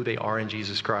reminding them who they are in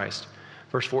Jesus Christ.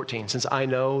 Verse 14, since I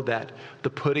know that the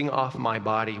putting off my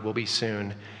body will be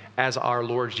soon, as our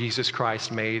Lord Jesus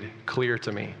Christ made clear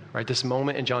to me, right? This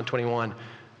moment in John 21,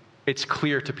 it's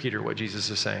clear to Peter what Jesus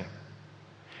is saying.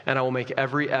 And I will make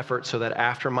every effort so that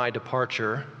after my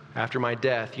departure, after my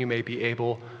death, you may be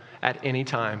able at any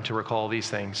time to recall these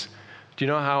things. Do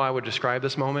you know how I would describe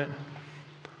this moment?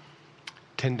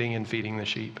 Tending and feeding the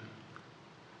sheep.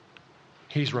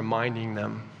 He's reminding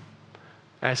them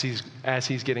as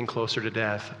he's getting closer to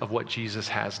death of what Jesus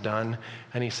has done.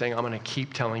 And he's saying, I'm going to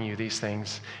keep telling you these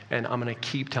things. And I'm going to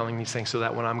keep telling these things so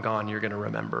that when I'm gone, you're going to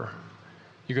remember.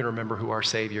 You're going to remember who our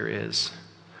Savior is.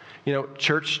 You know,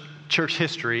 church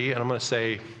history, and I'm going to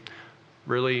say,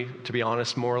 really, to be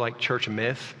honest, more like church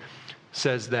myth,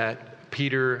 says that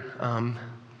Peter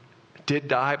did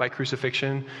die by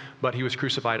crucifixion, but he was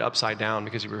crucified upside down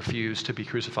because he refused to be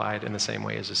crucified in the same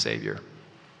way as a Savior.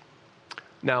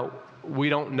 Now, we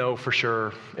don't know for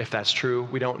sure if that's true.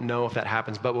 We don't know if that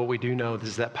happens, but what we do know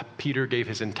is that Peter gave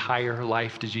his entire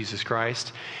life to Jesus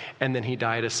Christ, and then he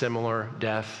died a similar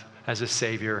death as a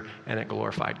Savior, and it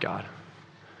glorified God.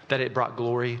 That it brought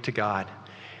glory to God.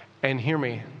 And hear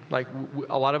me, like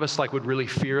a lot of us would really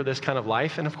fear this kind of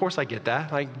life. And of course I get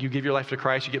that. Like you give your life to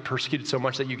Christ, you get persecuted so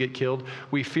much that you get killed.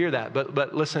 We fear that.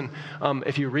 But listen,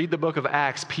 if you read the book of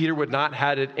Acts, Peter would not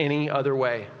have it any other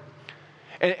way.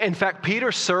 In fact,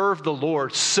 Peter served the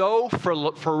Lord so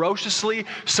ferociously,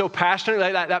 so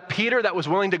passionately, that Peter that was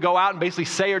willing to go out and basically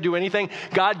say or do anything,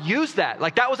 God used that.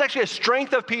 Like that was actually a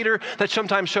strength of Peter that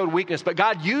sometimes showed weakness. But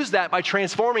God used that by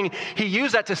transforming. He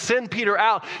used that to send Peter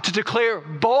out to declare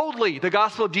boldly the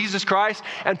gospel of Jesus Christ.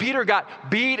 And Peter got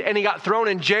beat and he got thrown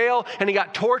in jail and he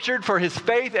got tortured for his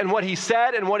faith and what he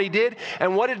said and what he did.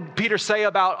 And what did Peter say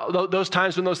about those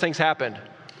times when those things happened?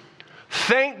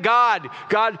 Thank God.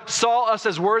 God saw us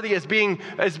as worthy as being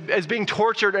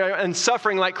tortured and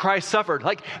suffering like Christ suffered.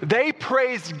 Like, they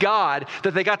praised God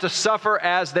that they got to suffer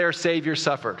as their Savior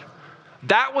suffered.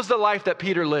 That was the life that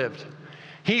Peter lived.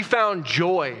 He found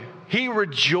joy. He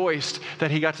rejoiced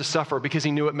that he got to suffer because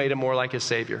he knew it made him more like his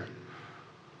Savior.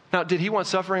 Now, did he want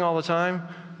suffering all the time?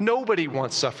 Nobody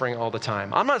wants suffering all the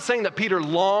time. I'm not saying that Peter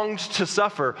longed to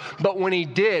suffer, but when he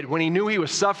did, when he knew he was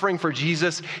suffering for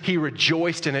Jesus, he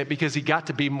rejoiced in it because he got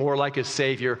to be more like his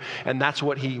Savior, and that's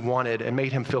what he wanted and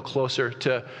made him feel closer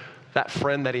to that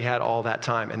friend that he had all that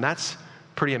time. And that's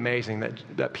pretty amazing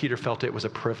that Peter felt it was a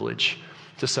privilege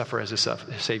to suffer as his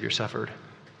Savior suffered.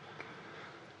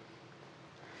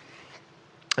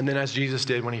 And then as Jesus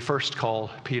did when he first called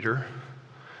Peter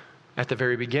at the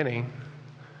very beginning,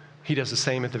 he does the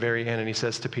same at the very end, and he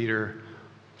says to Peter,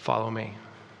 follow me.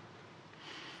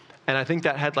 And I think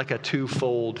that had like a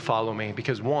twofold follow me,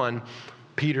 because one,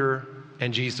 Peter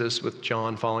and Jesus with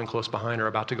John following close behind are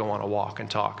about to go on a walk and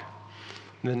talk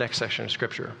in the next section of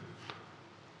Scripture.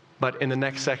 But in the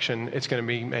next section, it's going to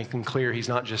be making clear he's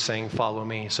not just saying, follow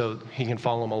me, so he can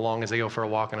follow them along as they go for a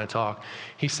walk and a talk.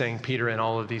 He's saying, Peter, in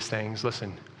all of these things,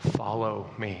 listen, follow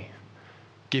me.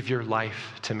 Give your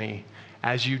life to me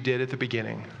as you did at the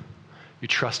beginning. You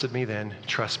trusted me then,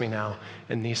 trust me now.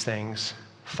 In these things,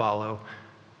 follow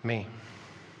me.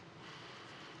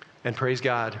 And praise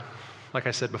God, like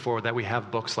I said before, that we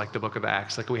have books like the book of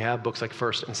Acts, like we have books like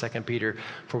 1st and 2nd Peter,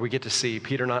 where we get to see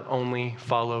Peter not only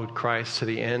followed Christ to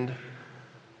the end,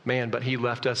 but he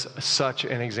left us such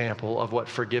an example of what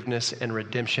forgiveness and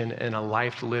redemption and a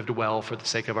life lived well for the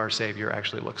sake of our Savior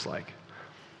actually looks like.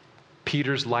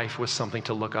 Peter's life was something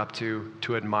to look up to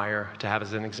admire, to have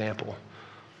as an example,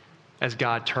 as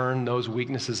God turned those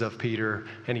weaknesses of Peter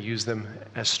and he used them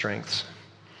as strengths.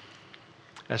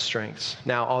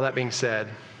 Now, all that being said,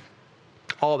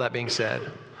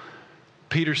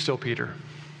 Peter's still Peter,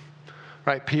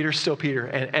 right? Peter's still Peter.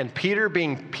 And Peter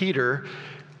being Peter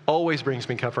always brings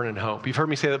me comfort and hope. You've heard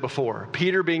me say that before.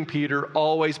 Peter being Peter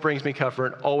always brings me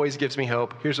comfort, always gives me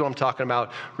hope. Here's what I'm talking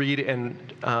about. Read in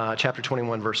chapter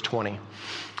 21, verse 20.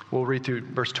 We'll read through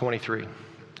verse 23.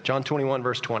 John 21,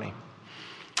 verse 20.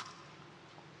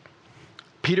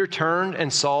 Peter turned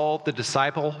and saw the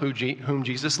disciple whom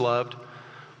Jesus loved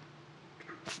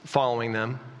following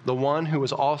them, the one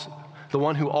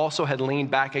who also had leaned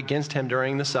back against him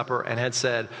during the supper and had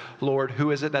said, Lord,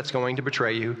 who is it that's going to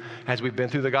betray you? As we've been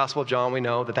through the Gospel of John, we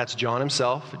know that that's John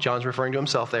himself. John's referring to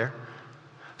himself there.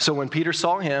 So when Peter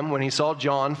saw him, when he saw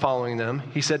John following them,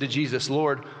 he said to Jesus,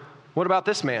 Lord, what about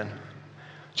this man?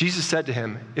 Jesus said to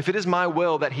him, if it is my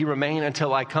will that he remain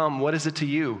until I come, what is it to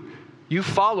you? You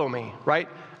follow me, right?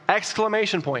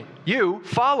 Exclamation point. You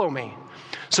follow me.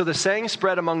 So the saying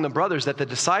spread among the brothers that the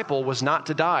disciple was not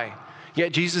to die.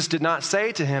 Yet Jesus did not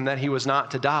say to him that he was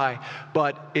not to die,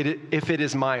 but if it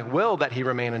is my will that he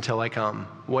remain until I come,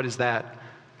 what is that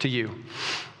to you?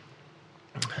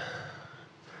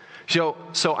 So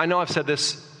I know I've said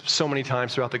this so many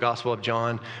times throughout the Gospel of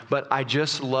John, but I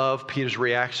just love Peter's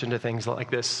reaction to things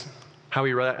like this, how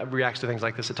he reacts to things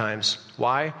like this at times.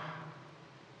 Why?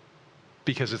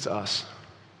 Because it's us.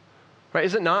 Right?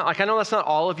 Is it not? Like, I know that's not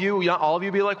all of you. Not all of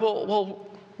you be like, well,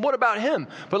 what about him?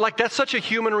 But like, that's such a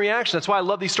human reaction. That's why I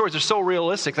love these stories. They're so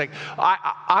realistic. Like,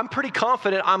 I'm pretty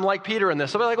confident I'm like Peter in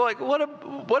this. I'll be like,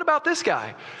 what about this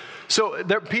guy? So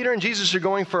Peter and Jesus are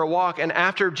going for a walk, and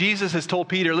after Jesus has told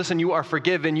Peter, listen, you are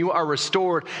forgiven, you are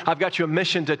restored, I've got you a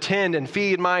mission to tend and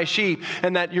feed my sheep,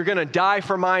 and that you're going to die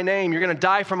for my name, you're going to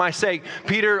die for my sake.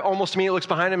 Peter almost immediately looks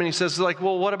behind him and he says, like,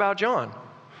 well, what about John?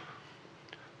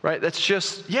 Right? That's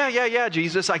just, yeah,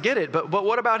 Jesus, I get it. But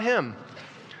what about him?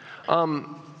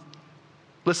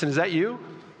 Listen, is that you?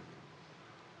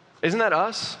 Isn't that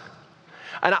us?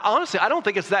 And honestly, I don't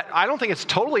think it's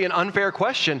totally an unfair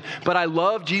question, but I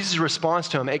love Jesus' response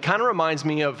to him. It kind of reminds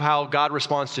me of how God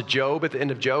responds to Job at the end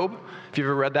of Job. If you've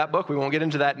ever read that book, we won't get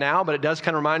into that now, but it does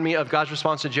kind of remind me of God's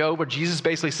response to Job, where Jesus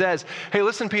basically says, hey,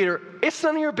 listen, Peter, it's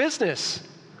none of your business.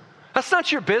 That's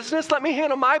not your business. Let me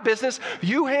handle my business.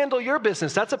 You handle your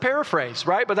business. That's a paraphrase,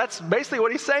 right? But that's basically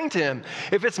what he's saying to him.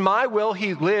 If it's my will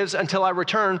he lives until I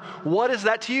return, what is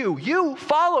that to you? You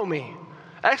follow me.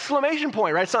 Exclamation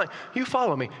point, right? It's not, you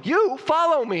follow me. You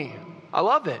follow me. I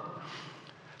love it.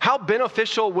 How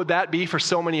beneficial would that be for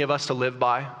so many of us to live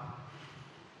by?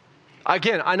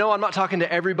 Again, I know I'm not talking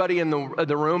to everybody in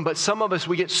the room, but some of us,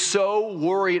 we get so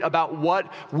worried about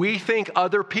what we think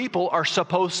other people are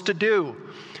supposed to do,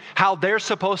 how they're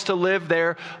supposed to live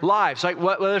their lives. Like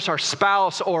whether it's our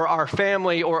spouse or our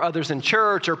family or others in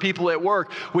church or people at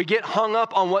work, we get hung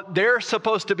up on what they're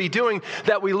supposed to be doing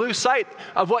that we lose sight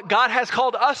of what God has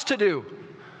called us to do,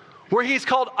 where he's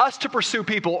called us to pursue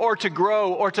people or to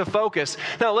grow or to focus.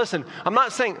 Now listen, I'm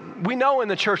not saying, we know in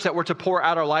the church that we're to pour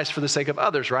out our lives for the sake of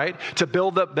others, right? To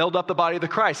build up the body of the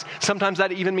Christ. Sometimes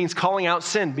that even means calling out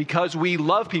sin because we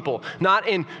love people, not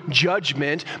in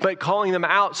judgment, but calling them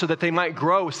out so that they might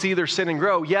grow, see their sin and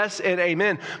grow. Yes and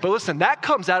amen. But listen, that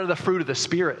comes out of the fruit of the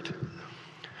Spirit.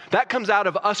 That comes out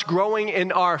of us growing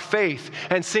in our faith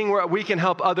and seeing where we can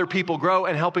help other people grow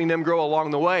and helping them grow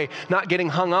along the way, not getting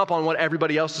hung up on what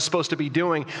everybody else is supposed to be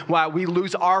doing while we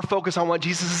lose our focus on what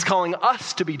Jesus is calling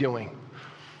us to be doing.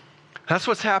 That's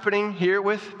what's happening here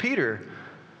with Peter.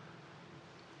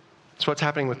 That's what's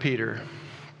happening with Peter.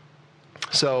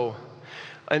 So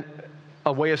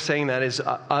a way of saying that is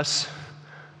us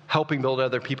helping build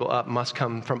other people up must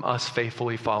come from us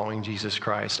faithfully following Jesus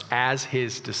Christ as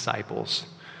his disciples.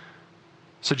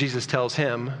 So Jesus tells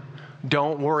him,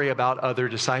 don't worry about other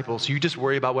disciples. You just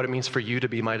worry about what it means for you to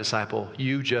be my disciple.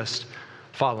 You just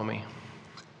follow me.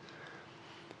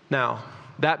 Now,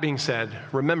 that being said,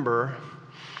 remember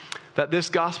that this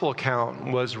gospel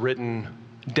account was written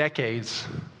decades,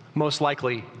 most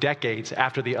likely decades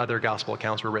after the other gospel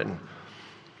accounts were written.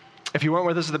 If you weren't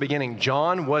with us at the beginning,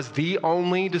 John was the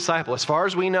only disciple. As far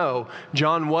as we know,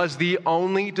 John was the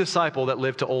only disciple that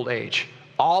lived to old age.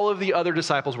 All of the other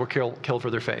disciples were killed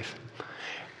for their faith.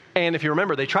 And if you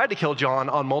remember, they tried to kill John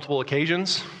on multiple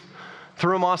occasions,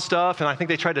 threw him off stuff, and I think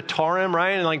they tried to tar him,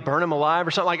 right, and burn him alive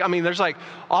or something. There's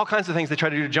all kinds of things they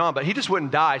tried to do to John, but he just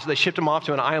wouldn't die, so they shipped him off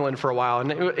to an island for a while.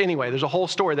 And anyway, there's a whole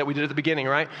story that we did at the beginning,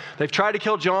 right? They've tried to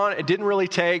kill John. It didn't really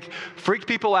take, freaked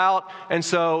people out, and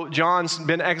so John's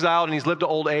been exiled and he's lived to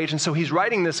old age, and so he's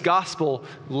writing this gospel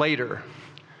later.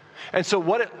 And so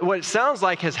what it sounds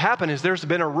like has happened is there's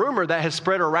been a rumor that has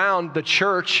spread around the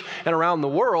church and around the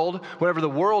world, whatever the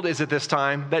world is at this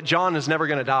time, that John is never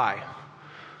going to die.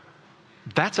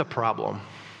 That's a problem.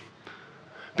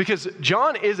 Because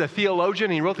John is a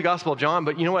theologian, and he wrote the Gospel of John,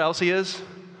 but you know what else he is?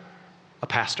 A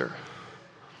pastor.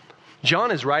 John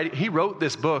is writing, he wrote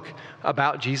this book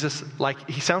about Jesus like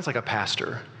he sounds like a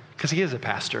pastor, because he is a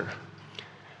pastor.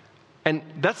 And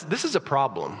this is a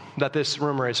problem that this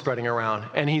rumor is spreading around.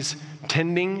 And he's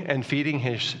tending and feeding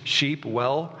his sheep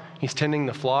well. He's tending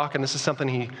the flock, and this is something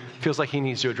he feels like he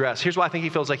needs to address. Here's why I think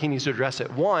he feels like he needs to address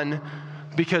it. One,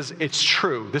 because it's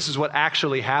true. This is what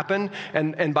actually happened.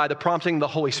 And by the prompting of the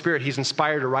Holy Spirit, he's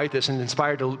inspired to write this and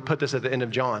inspired to put this at the end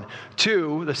of John.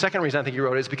 Two, the second reason I think he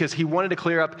wrote it is because he wanted to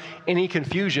clear up any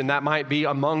confusion that might be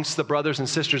amongst the brothers and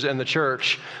sisters in the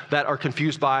church that are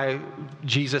confused by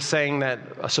Jesus saying that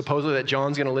supposedly that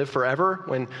John's going to live forever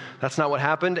when that's not what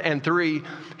happened. And three,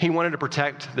 he wanted to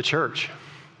protect the church.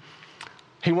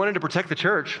 He wanted to protect the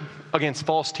church against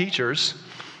false teachers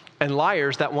and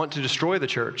liars that want to destroy the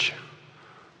church.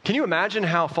 Can you imagine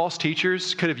how false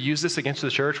teachers could have used this against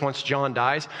the church once John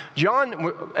dies?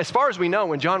 John, as far as we know,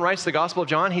 when John writes the Gospel of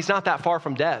John, he's not that far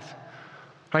from death.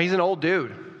 Right? He's an old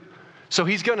dude. So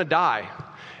he's going to die.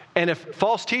 And if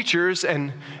false teachers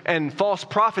and false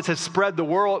prophets have spread the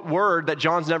word that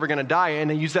John's never going to die, and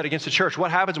they use that against the church,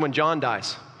 what happens when John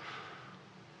dies?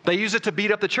 They use it to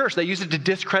beat up the church. They use it to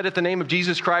discredit the name of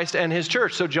Jesus Christ and his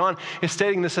church. So John is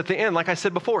stating this at the end. Like I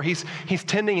said before, he's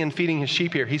tending and feeding his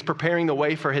sheep here. He's preparing the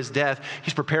way for his death.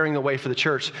 He's preparing the way for the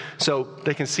church so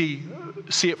they can see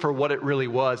it for what it really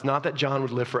was. Not that John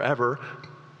would live forever,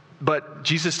 but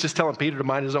Jesus just telling Peter to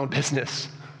mind his own business.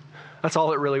 That's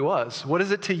all it really was. What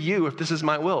is it to you if this is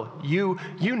my will? You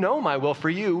know my will for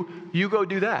you. You go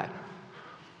do that.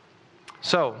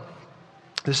 So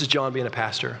this is John being a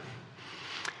pastor.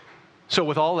 So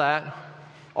with all that,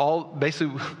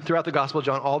 basically throughout the Gospel of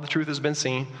John, all the truth has been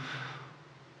seen.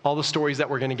 All the stories that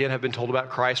we're going to get have been told about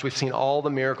Christ. We've seen all the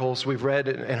miracles. We've read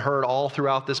and heard all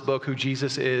throughout this book who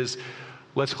Jesus is.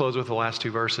 Let's close with the last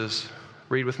two verses.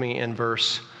 Read with me in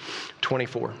verse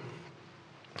 24.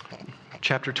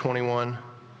 Chapter 21,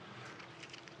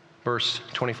 verse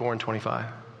 24 and 25.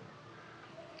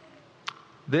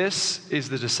 This is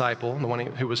the disciple, the one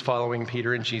who was following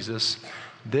Peter and Jesus.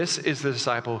 This is the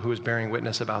disciple who is bearing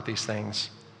witness about these things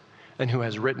and who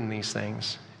has written these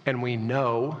things. And we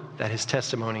know that his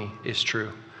testimony is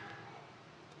true.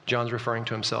 John's referring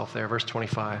to himself there, verse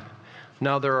 25.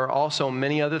 Now there are also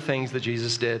many other things that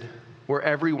Jesus did. Were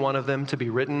every one of them to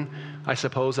be written, I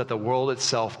suppose that the world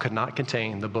itself could not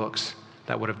contain the books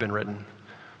that would have been written.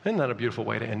 Isn't that a beautiful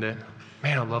way to end it?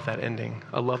 Man, I love that ending.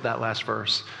 I love that last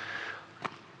verse.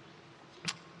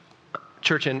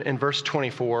 Church, in verse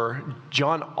 24,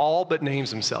 John all but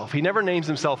names himself. He never names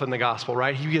himself in the gospel,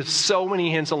 right? He gives so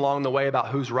many hints along the way about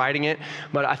who's writing it,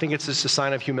 but I think it's just a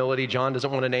sign of humility. John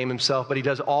doesn't want to name himself, but he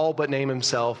does all but name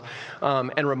himself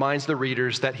and reminds the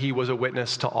readers that he was a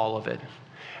witness to all of it.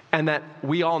 And that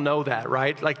we all know that,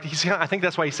 right? Like, I think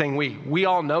that's why he's saying we. We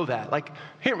all know that. Like,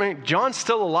 here, John's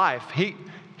still alive.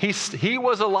 He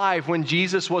was alive when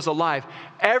Jesus was alive.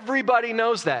 Everybody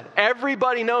knows that.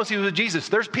 Everybody knows he was with Jesus.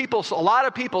 There's a lot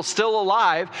of people still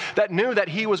alive that knew that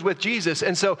he was with Jesus.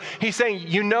 And so he's saying,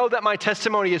 you know that my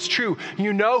testimony is true.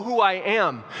 You know who I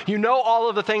am. You know all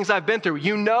of the things I've been through.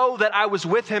 You know that I was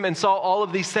with him and saw all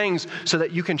of these things so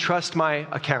that you can trust my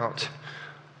account.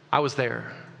 I was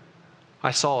there.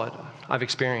 I saw it. I've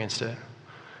experienced it.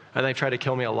 And they tried to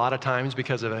kill me a lot of times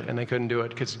because of it, and they couldn't do it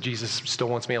because Jesus still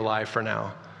wants me alive for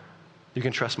now. You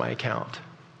can trust my account.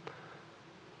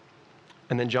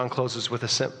 And then John closes with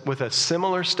a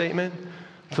similar statement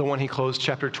to the one he closed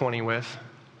chapter 20 with,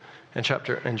 in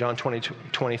John 20,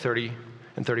 30,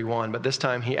 and 31. But this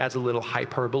time he adds a little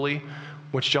hyperbole,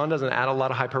 which John doesn't add a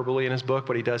lot of hyperbole in his book,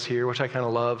 but he does here, which I kind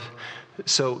of love,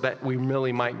 so that we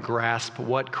really might grasp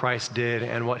what Christ did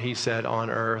and what he said on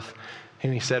earth.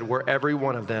 And he said, were every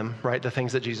one of them, right, the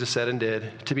things that Jesus said and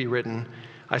did, to be written,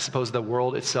 I suppose the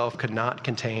world itself could not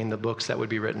contain the books that would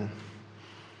be written.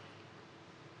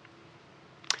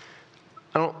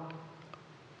 I don't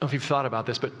know if you've thought about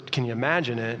this, but can you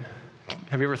imagine it?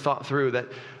 Have you ever thought through that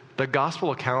the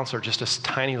gospel accounts are just a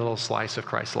tiny little slice of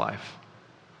Christ's life?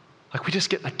 Like, we just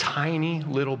get a tiny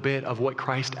little bit of what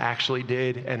Christ actually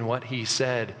did and what he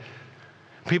said.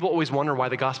 People always wonder why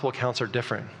the gospel accounts are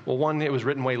different. Well, one, it was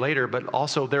written way later, but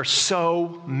also there's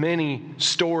so many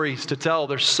stories to tell.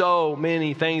 There's so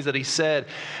many things that he said.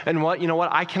 And you know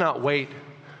what? I cannot wait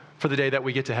for the day that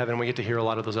we get to heaven. We get to hear a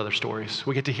lot of those other stories.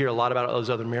 We get to hear a lot about those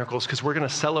other miracles because we're going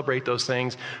to celebrate those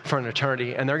things for an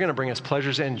eternity. And they're going to bring us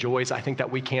pleasures and joys, I think,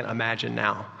 that we can't imagine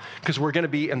now. Because we're going to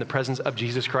be in the presence of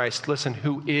Jesus Christ, listen,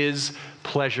 who is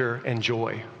pleasure and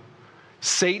joy.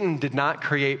 Satan did not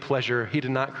create pleasure. He did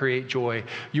not create joy.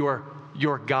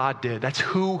 Your God did. That's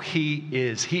who he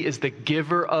is. He is the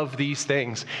giver of these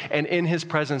things. And in his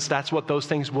presence, that's what those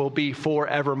things will be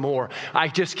forevermore. I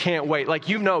just can't wait. Like,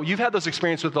 you've had those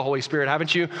experiences with the Holy Spirit,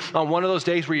 haven't you? On one of those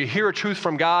days where you hear a truth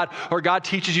from God or God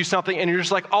teaches you something and you're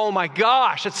just like, oh my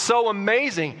gosh, it's so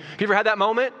amazing. Have you ever had that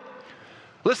moment?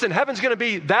 Listen, heaven's going to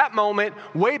be that moment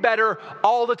way better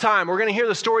all the time. We're going to hear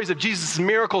the stories of Jesus'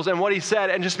 miracles and what he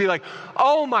said and just be like,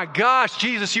 oh my gosh,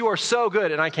 Jesus, you are so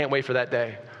good. And I can't wait for that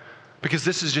day because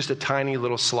this is just a tiny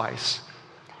little slice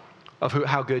of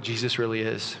how good Jesus really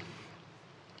is.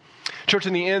 Church,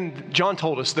 in the end, John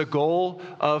told us the goal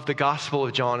of the Gospel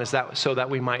of John is that so that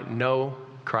we might know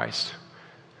Christ,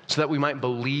 so that we might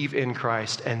believe in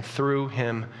Christ and through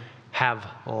him have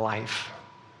life.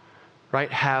 Right?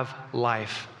 Have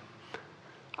life.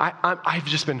 I've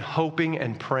just been hoping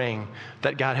and praying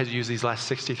that God has used these last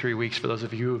 63 weeks, for those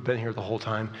of you who have been here the whole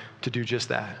time, to do just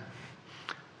that.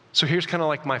 So here's kind of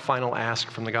like my final ask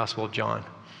from the Gospel of John.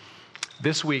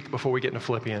 This week, before we get into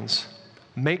Philippians,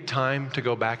 make time to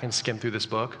go back and skim through this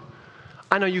book.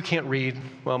 I know you can't read.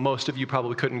 Well, most of you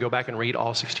probably couldn't go back and read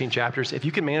all 16 chapters. If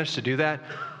you can manage to do that,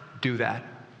 do that.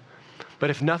 But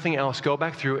if nothing else, go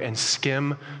back through and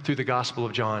skim through the Gospel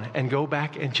of John and go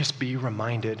back and just be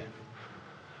reminded.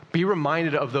 Be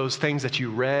reminded of those things that you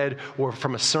read or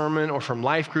from a sermon or from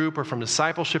life group or from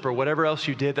discipleship or whatever else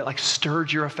you did that like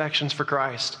stirred your affections for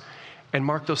Christ, and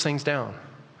mark those things down.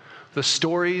 The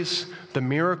stories, the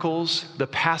miracles, the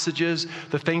passages,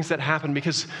 the things that happen.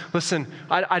 Because listen,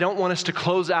 I don't want us to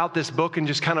close out this book and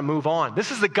just kind of move on.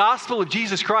 This is the gospel of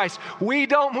Jesus Christ. We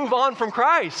don't move on from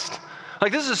Christ.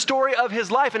 Like, this is a story of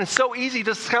his life, and it's so easy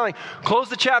to kind of like close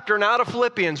the chapter and out of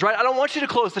Philippians, right? I don't want you to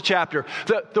close the chapter.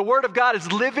 The word of God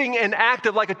is living and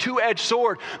active like a two-edged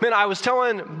sword. Man, I was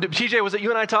telling TJ, was it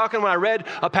you and I talking when I read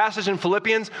a passage in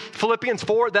Philippians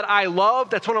 4 that I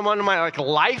love? That's one of my like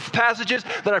life passages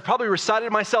that I've probably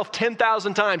recited myself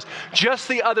 10,000 times. Just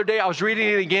the other day, I was reading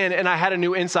it again, and I had a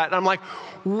new insight. And I'm like,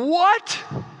 what?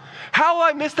 How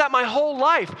I missed that my whole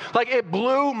life. Like, it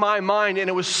blew my mind, and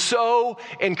it was so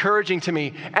encouraging to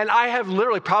me. And I have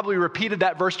literally probably repeated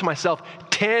that verse to myself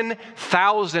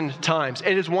 10,000 times.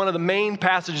 It is one of the main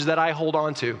passages that I hold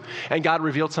on to. And God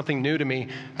revealed something new to me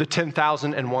the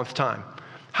 10,001th time.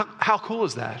 How cool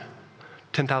is that?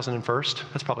 10,001st?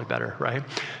 That's probably better, right?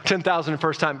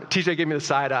 10,001st time. TJ gave me the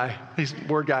side eye. He's a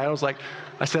word guy.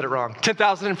 I said it wrong.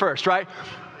 10,001st, right?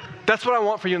 That's what I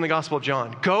want for you in the Gospel of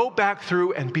John. Go back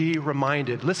through and be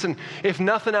reminded. Listen, if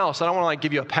nothing else, I don't want to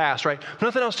give you a pass, right? If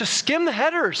nothing else, just skim the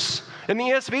headers in the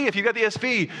ESV. If you got the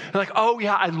ESV, like, oh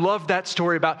yeah, I love that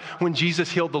story about when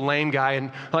Jesus healed the lame guy.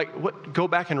 And go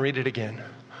back and read it again.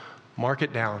 Mark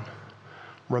it down.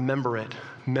 Remember it.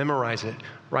 Memorize it.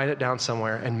 Write it down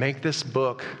somewhere and make this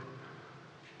book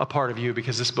a part of you,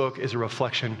 because this book is a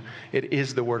reflection. It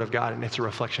is the Word of God, and it's a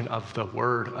reflection of the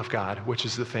Word of God, which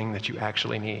is the thing that you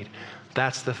actually need.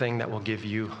 That's the thing that will give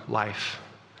you life.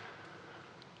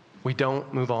 We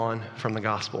don't move on from the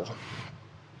gospel.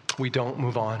 We don't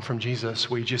move on from Jesus.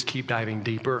 We just keep diving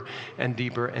deeper and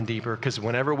deeper and deeper, because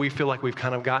whenever we feel like we've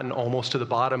kind of gotten almost to the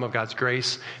bottom of God's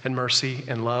grace and mercy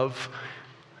and love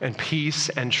and peace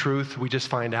and truth, we just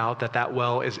find out that that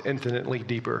well is infinitely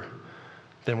deeper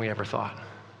than we ever thought.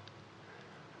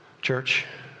 Church,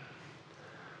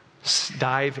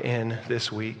 dive in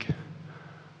this week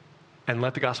and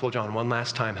let the Gospel of John one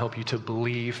last time help you to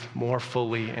believe more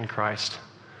fully in Christ,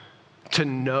 to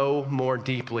know more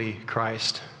deeply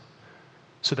Christ,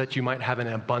 so that you might have an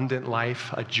abundant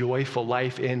life, a joyful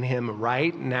life in Him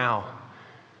right now,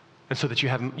 and so that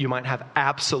you might have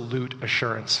absolute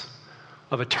assurance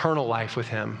of eternal life with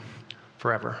Him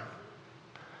forever.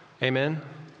 Amen?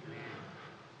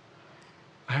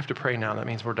 I have to pray now. That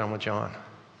means we're done with John.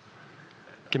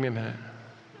 Give me a minute.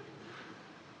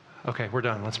 Okay, we're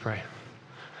done. Let's pray.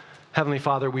 Heavenly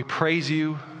Father, we praise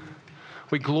you.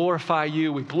 We glorify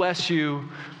you. We bless you.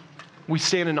 We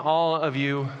stand in awe of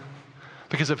you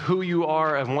because of who you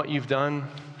are and what you've done.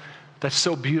 That's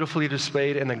so beautifully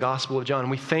displayed in the Gospel of John.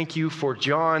 We thank you for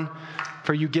John,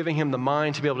 for you giving him the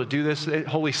mind to be able to do this.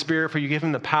 Holy Spirit, for you giving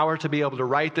him the power to be able to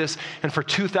write this. And for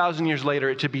 2,000 years later,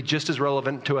 it to be just as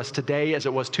relevant to us today as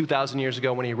it was 2,000 years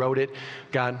ago when he wrote it.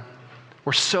 God,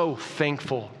 we're so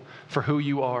thankful for who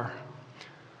you are.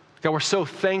 God, we're so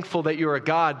thankful that you're a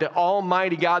God, the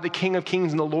Almighty God, the King of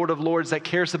Kings and the Lord of Lords, that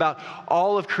cares about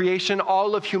all of creation,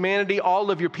 all of humanity,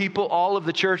 all of your people, all of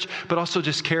the church, but also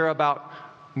just care about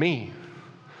me,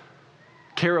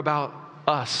 care about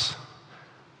us,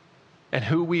 and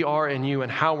who we are in you,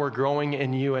 and how we're growing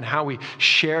in you, and how we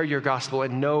share your gospel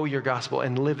and know your gospel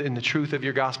and live in the truth of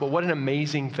your gospel. What an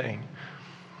amazing thing.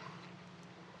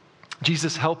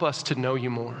 Jesus, help us to know you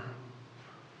more.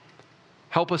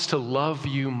 Help us to love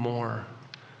you more.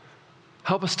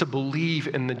 Help us to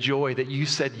believe in the joy that you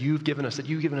said you've given us, that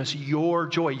you've given us your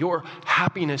joy, your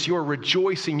happiness, your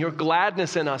rejoicing, your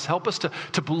gladness in us. Help us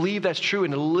to believe that's true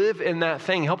and to live in that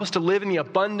thing. Help us to live in the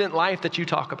abundant life that you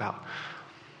talk about.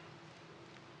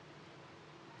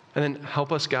 And then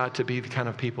help us, God, to be the kind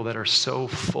of people that are so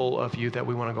full of you that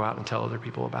we want to go out and tell other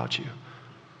people about you,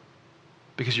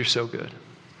 because you're so good.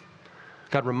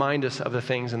 God, remind us of the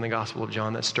things in the Gospel of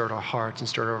John that stirred our hearts and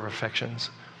stirred our affections,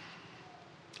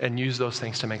 and use those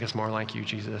things to make us more like you,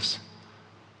 Jesus.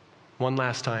 One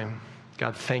last time,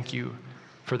 God, thank you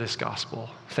for this gospel.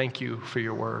 Thank you for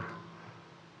your word.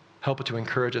 Help it to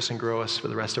encourage us and grow us for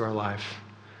the rest of our life,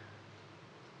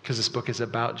 because this book is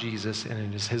about Jesus, and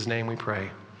it is his name we pray.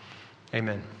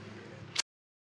 Amen.